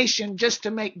the nation just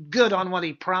to make good on what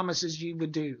he promises you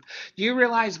would do. Do you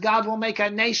realize God will make a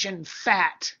nation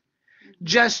fat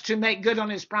just to make good on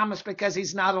his promise, because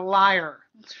he's not a liar?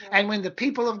 That's right. And when the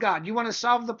people of God, you want to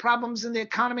solve the problems in the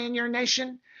economy in your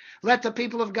nation? Let the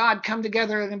people of God come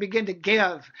together and begin to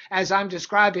give, as I'm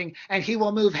describing, and he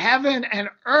will move heaven and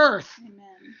earth. Amen.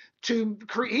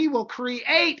 He will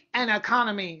create an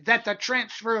economy that the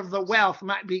transfer of the wealth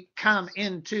might come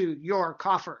into your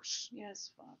coffers. Yes,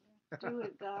 Father. Do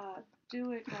it, God.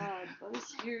 Do it, God. Let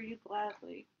us hear you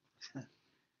gladly.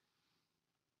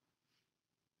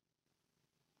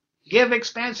 Give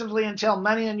expansively until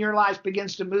money in your life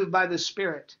begins to move by the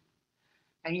Spirit,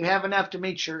 and you have enough to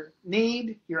meet your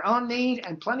need, your own need,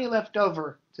 and plenty left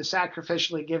over to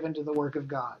sacrificially give into the work of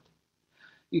God.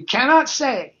 You cannot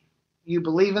say you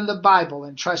believe in the Bible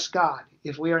and trust God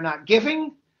if we are not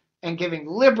giving, and giving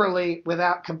liberally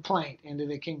without complaint into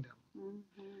the kingdom.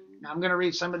 Mm-hmm. Now I'm going to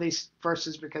read some of these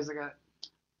verses because I got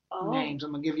names.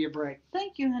 I'm going to give you a break.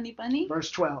 Thank you, honey bunny.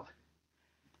 Verse 12.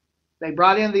 They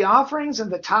brought in the offerings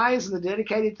and the tithes and the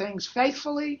dedicated things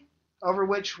faithfully, over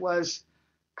which was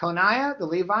Coniah the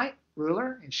Levite,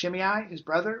 ruler, and Shimei his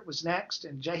brother was next,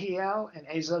 and Jehiel and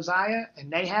Azaziah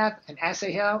and Nahath and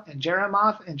Asahel and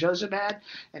Jeremoth and Jozabad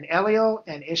and Eliel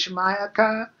and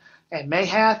Ishmaelkah and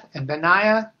Mahath and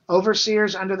Benaiah,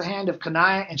 overseers under the hand of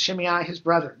Coniah and Shimei his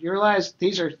brother. You realize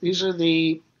these are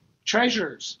the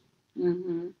treasurers.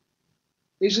 Mm-hmm.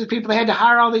 These are the people. They had to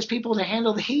hire all these people to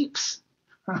handle the heaps.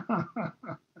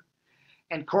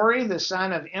 And Corey, the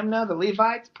son of Imnah, the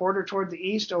Levite, porter toward the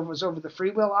east, was over the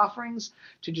freewill offerings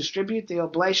to distribute the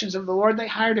oblations of the Lord. They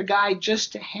hired a guy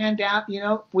just to hand out. You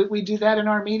know, we do that in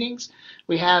our meetings.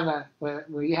 We have a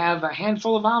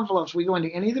handful of envelopes. We go into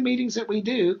any of the meetings that we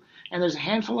do, and there's a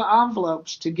handful of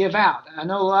envelopes to give out. I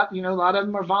know a lot of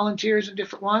them are volunteers and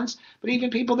different ones, but even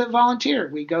people that volunteer,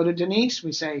 we go to Denise.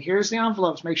 We say, here's the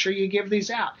envelopes. Make sure you give these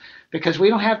out, because we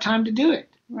don't have time to do it.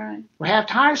 Right. We have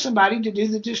to hire somebody to do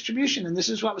the distribution, and this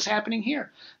is what was happening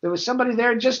here. There was somebody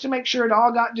there just to make sure it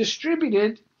all got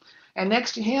distributed, and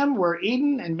next to him were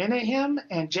Eden and Menahem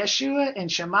and Jeshua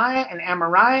and Shemaiah and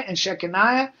Amariah and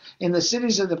Shechaniah in the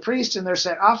cities of the priests in their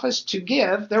set office to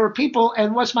give. There were people,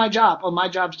 and what's my job? Oh, my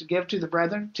job is to give to the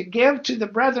brethren. To give to the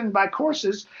brethren by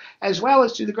courses, as well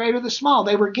as to the great or the small.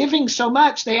 They were giving so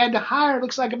much, they had to hire,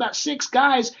 looks like about 6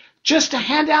 guys, just to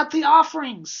hand out the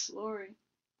offerings. Glory.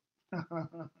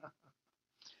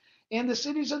 In the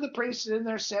cities of the priests,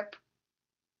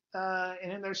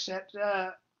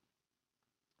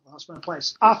 lost my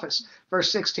place, office, verse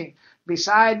 16.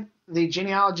 Beside the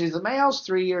genealogy of the males,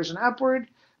 3 years and upward,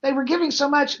 They were giving so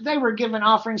much, they were giving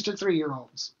offerings to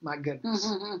 3-year-olds. My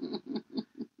goodness.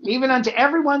 Even unto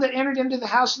everyone that entered into the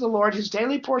house of the Lord, his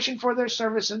daily portion for their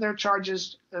service and their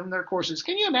charges and their courses.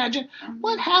 Can you imagine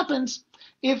what happens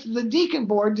if the deacon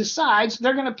board decides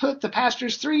they're going to put the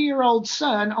pastor's 3-year-old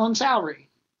son on salary?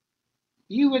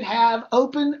 You would have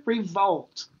open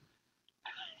revolt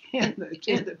in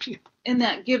the people. In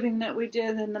that giving that we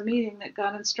did in the meeting that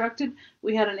God instructed,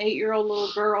 we had an 8-year-old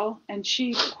little girl, and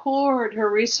she poured her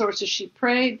resources. She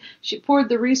prayed. She poured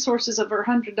the resources of her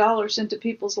 $100 into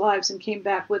people's lives and came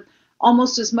back with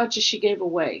almost as much as she gave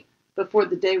away before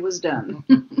the day was done.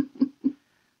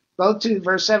 Both to,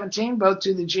 verse 17, both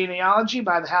to the genealogy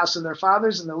by the house of their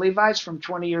fathers and the Levites from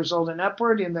 20 years old and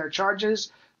upward in their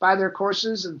charges by their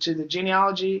courses, and to the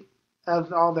genealogy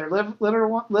of all their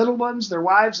little ones, their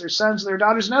wives, their sons, their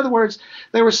daughters. In other words,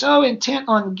 they were so intent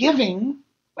on giving.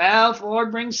 Well, if the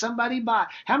Lord brings somebody by.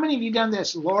 How many of you done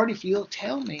this? Lord, if you'll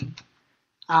tell me,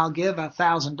 I'll give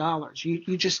 $1,000.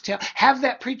 You just tell. Have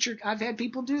that preacher. I've had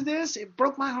people do this. It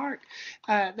broke my heart.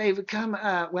 They would come.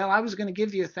 Well, I was going to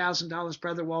give you $1,000,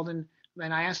 Brother Walden,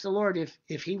 and I asked the Lord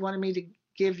if He wanted me to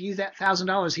give you that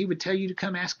 $1,000, He would tell you to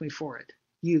come ask me for it.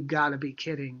 You got to be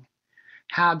kidding!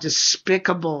 How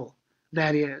despicable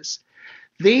that is.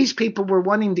 These people were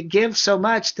wanting to give so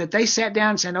much that they sat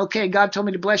down and said, okay, God told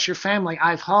me to bless your family.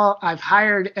 I've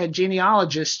hired a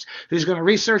genealogist who's going to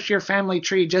research your family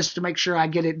tree just to make sure I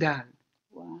get it done.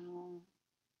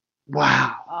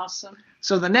 Wow. Awesome.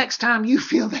 So the next time you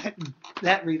feel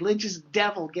that religious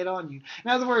devil get on you.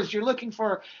 In other words, you're looking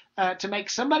for to make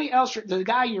somebody else, the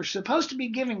guy you're supposed to be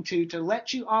giving to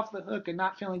let you off the hook and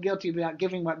not feeling guilty about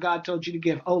giving what God told you to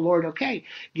give. Oh, Lord, okay,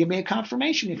 give me a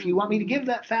confirmation. If you want me to give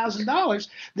that $1,000,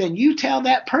 then you tell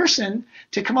that person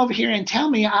to come over here and tell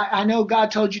me, I know God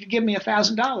told you to give me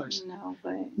 $1,000. No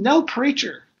way. No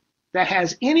preacher that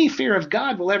has any fear of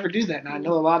God will ever do that, and I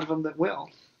know a lot of them that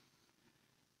will.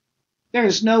 There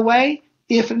is no way.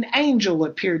 If an angel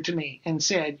appeared to me and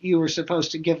said, you were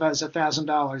supposed to give us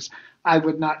 $1,000, I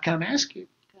would not come ask you.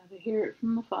 Got to hear it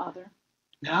from the Father.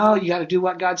 No, you got to do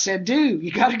what God said do.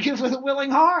 You got to give with a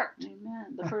willing heart. Amen.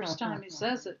 The first time He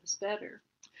says it is better.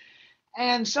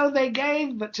 And so they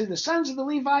gave, but to the sons of the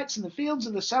Levites in the fields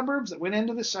of the suburbs that went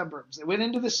into the suburbs, that went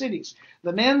into the cities,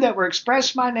 the men that were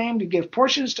expressed by name, to give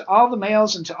portions to all the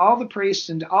males and to all the priests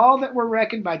and to all that were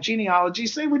reckoned by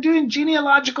genealogies. They were doing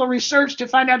genealogical research to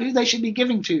find out who they should be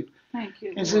giving to. Thank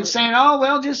you, Instead of saying, oh,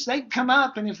 well, just they come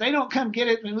up, and if they don't come get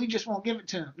it, then we just won't give it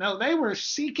to them. No, they were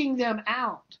seeking them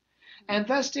out. And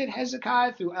thus did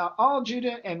Hezekiah throughout all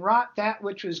Judah, and wrought that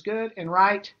which was good and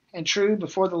right and true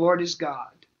before the Lord his God.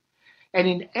 And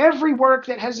in every work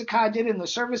that Hezekiah did in the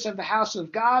service of the house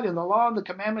of God, in the law and the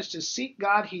commandments to seek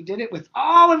God, he did it with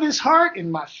all of his heart.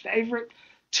 And my favorite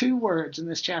 2 words in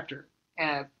this chapter,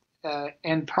 and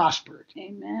prospered.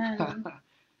 Amen.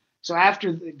 So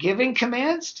after the giving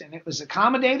commenced and it was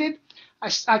accommodated,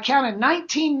 I counted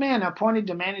 19 men appointed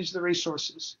to manage the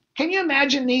resources. Can you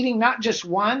imagine needing not just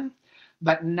one,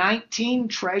 but 19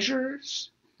 treasurers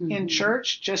in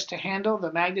church just to handle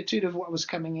the magnitude of what was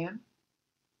coming in?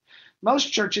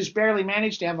 Most churches barely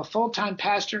manage to have a full-time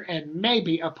pastor and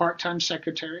maybe a part-time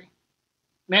secretary.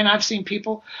 Man, I've seen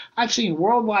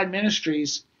worldwide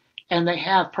ministries, and they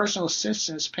have personal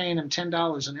assistants paying them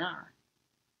 $10 an hour.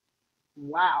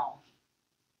 Wow.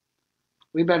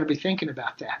 We better be thinking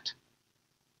about that.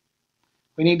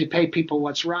 We need to pay people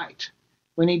what's right.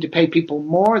 We need to pay people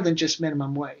more than just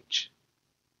minimum wage.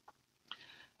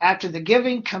 After the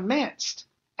giving commenced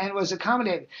and was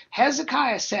accommodated,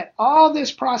 Hezekiah set all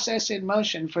this process in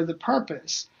motion for the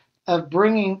purpose of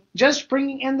bringing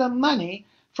in the money,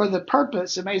 for the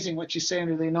purpose, amazing what you say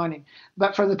under the anointing,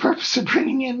 but for the purpose of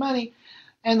bringing in money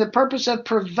and the purpose of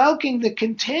provoking the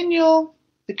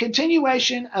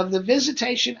continuation of the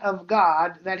visitation of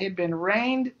God that had been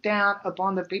rained down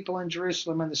upon the people in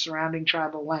Jerusalem and the surrounding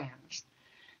tribal lands.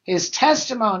 His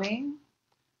testimony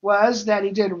was that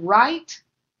he did right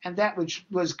and that which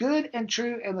was good and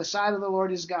true in the sight of the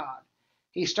Lord his God.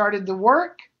 He started the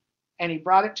work and he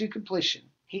brought it to completion.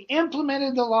 He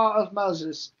implemented the law of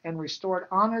Moses and restored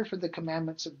honor for the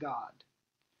commandments of God.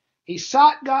 He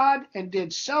sought God and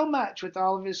did so much with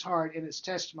all of his heart in his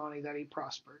testimony that he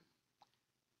prospered.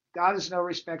 God is no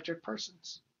respecter of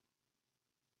persons.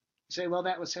 You say, well,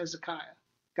 that was Hezekiah.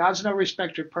 God's no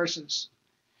respecter of persons.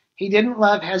 He didn't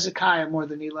love Hezekiah more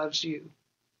than he loves you.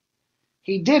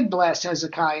 He did bless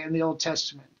Hezekiah in the Old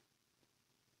Testament.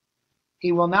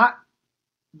 He will not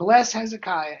bless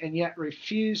Hezekiah and yet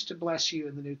refuse to bless you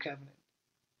in the New Covenant.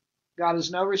 God is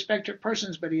no respecter of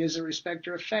persons, but he is a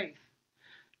respecter of faith.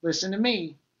 Listen to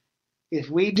me. If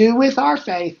we do with our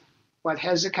faith what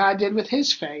Hezekiah did with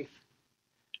his faith,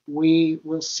 we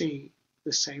will see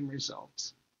the same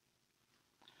results.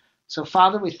 So,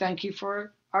 Father, we thank you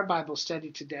for our Bible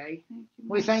study today.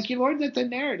 We thank you, Lord, that the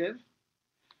narrative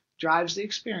drives the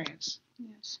experience.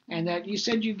 Yes. And that you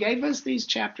said you gave us these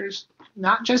chapters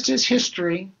not just as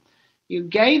history, you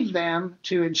gave them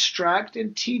to instruct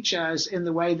and teach us in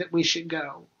the way that we should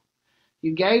go.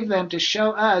 You gave them to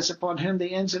show us upon whom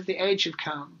the ends of the age have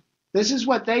come. This is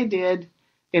what they did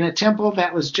in a temple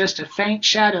that was just a faint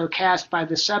shadow cast by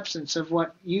the substance of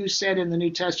what you said in the New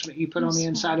Testament you put on the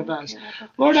inside of us.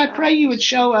 Lord, I pray you would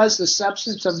show us the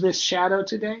substance of this shadow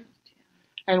today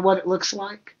and what it looks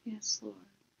like. Yes, Lord.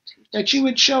 That you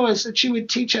would show us, that you would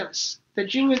teach us,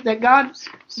 that you would, that God,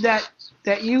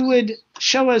 that you would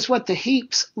show us what the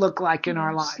heaps look like in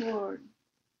our life. Lord.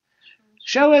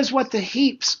 Show us what the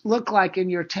heaps look like in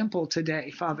your temple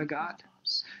today, Father God.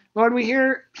 Lord, we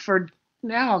hear for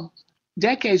now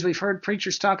decades we've heard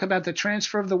preachers talk about the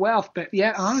transfer of the wealth, but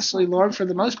yet honestly, Lord, for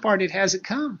the most part it hasn't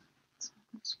come.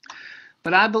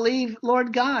 But I believe,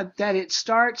 Lord God, that it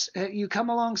starts, you come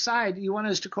alongside, you want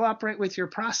us to cooperate with your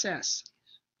process.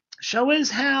 Show us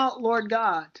how, Lord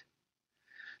God,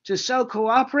 to so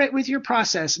cooperate with your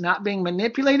process, not being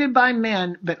manipulated by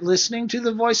men, but listening to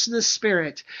the voice of the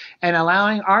Spirit and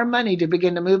allowing our money to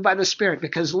begin to move by the Spirit.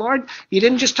 Because, Lord, you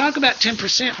didn't just talk about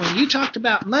 10%. When you talked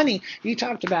about money, you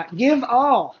talked about give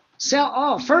all, sell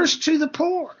all, first to the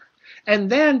poor, and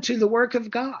then to the work of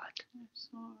God.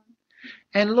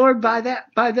 And Lord,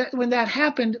 when that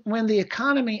happened, when the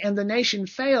economy and the nation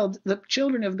failed, the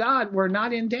children of God were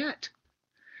not in debt.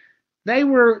 They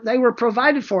were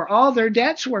provided for. All their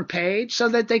debts were paid so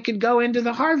that they could go into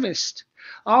the harvest.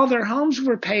 All their homes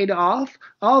were paid off.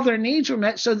 All their needs were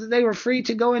met so that they were free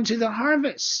to go into the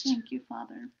harvest. Thank you,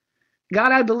 Father.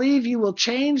 God, I believe you will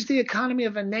change the economy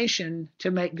of a nation to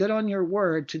make good on your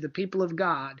word to the people of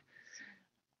God.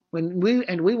 We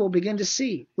will begin to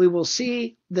see. We will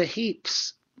see the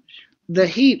heaps. The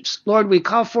heaps. Lord, we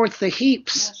call forth the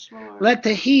heaps. Yes, Lord. Let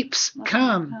the heaps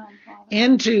come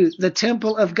into the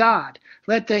temple of God.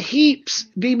 Let the heaps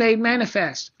be made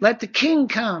manifest. Let the king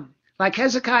come. Like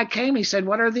Hezekiah came, he said,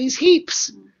 what are these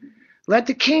heaps? Let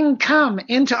the king come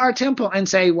into our temple and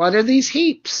say, what are these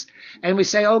heaps? And we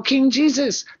say, oh, King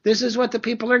Jesus, this is what the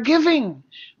people are giving.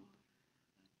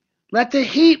 Let the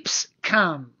heaps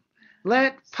come.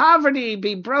 Let poverty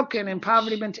be broken and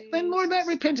poverty be taken. And Lord, let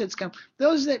repentance come.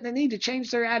 Those that need to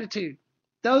change their attitude,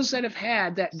 those that have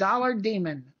had that dollar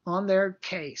demon on their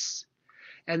case,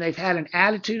 and they've had an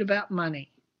attitude about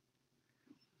money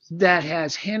that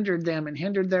has hindered them and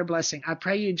hindered their blessing. I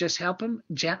pray you just help them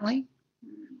gently,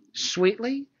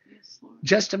 sweetly,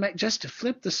 just to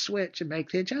flip the switch and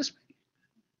make the adjustment.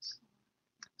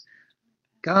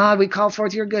 God, we call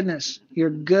forth your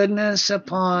goodness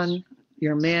upon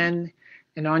your men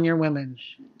and on your women.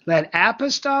 Let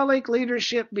apostolic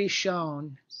leadership be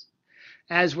shown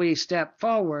as we step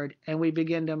forward and we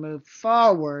begin to move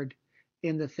forward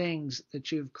in the things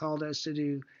that you've called us to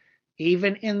do,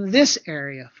 even in this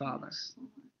area, Father.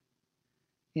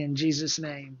 In Jesus'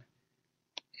 name,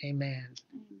 amen.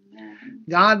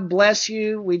 God bless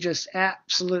you. We just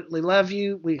absolutely love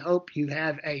you. We hope you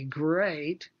have a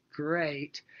great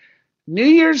New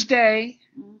Year's Day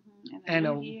and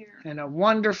a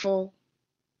wonderful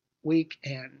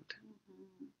weekend.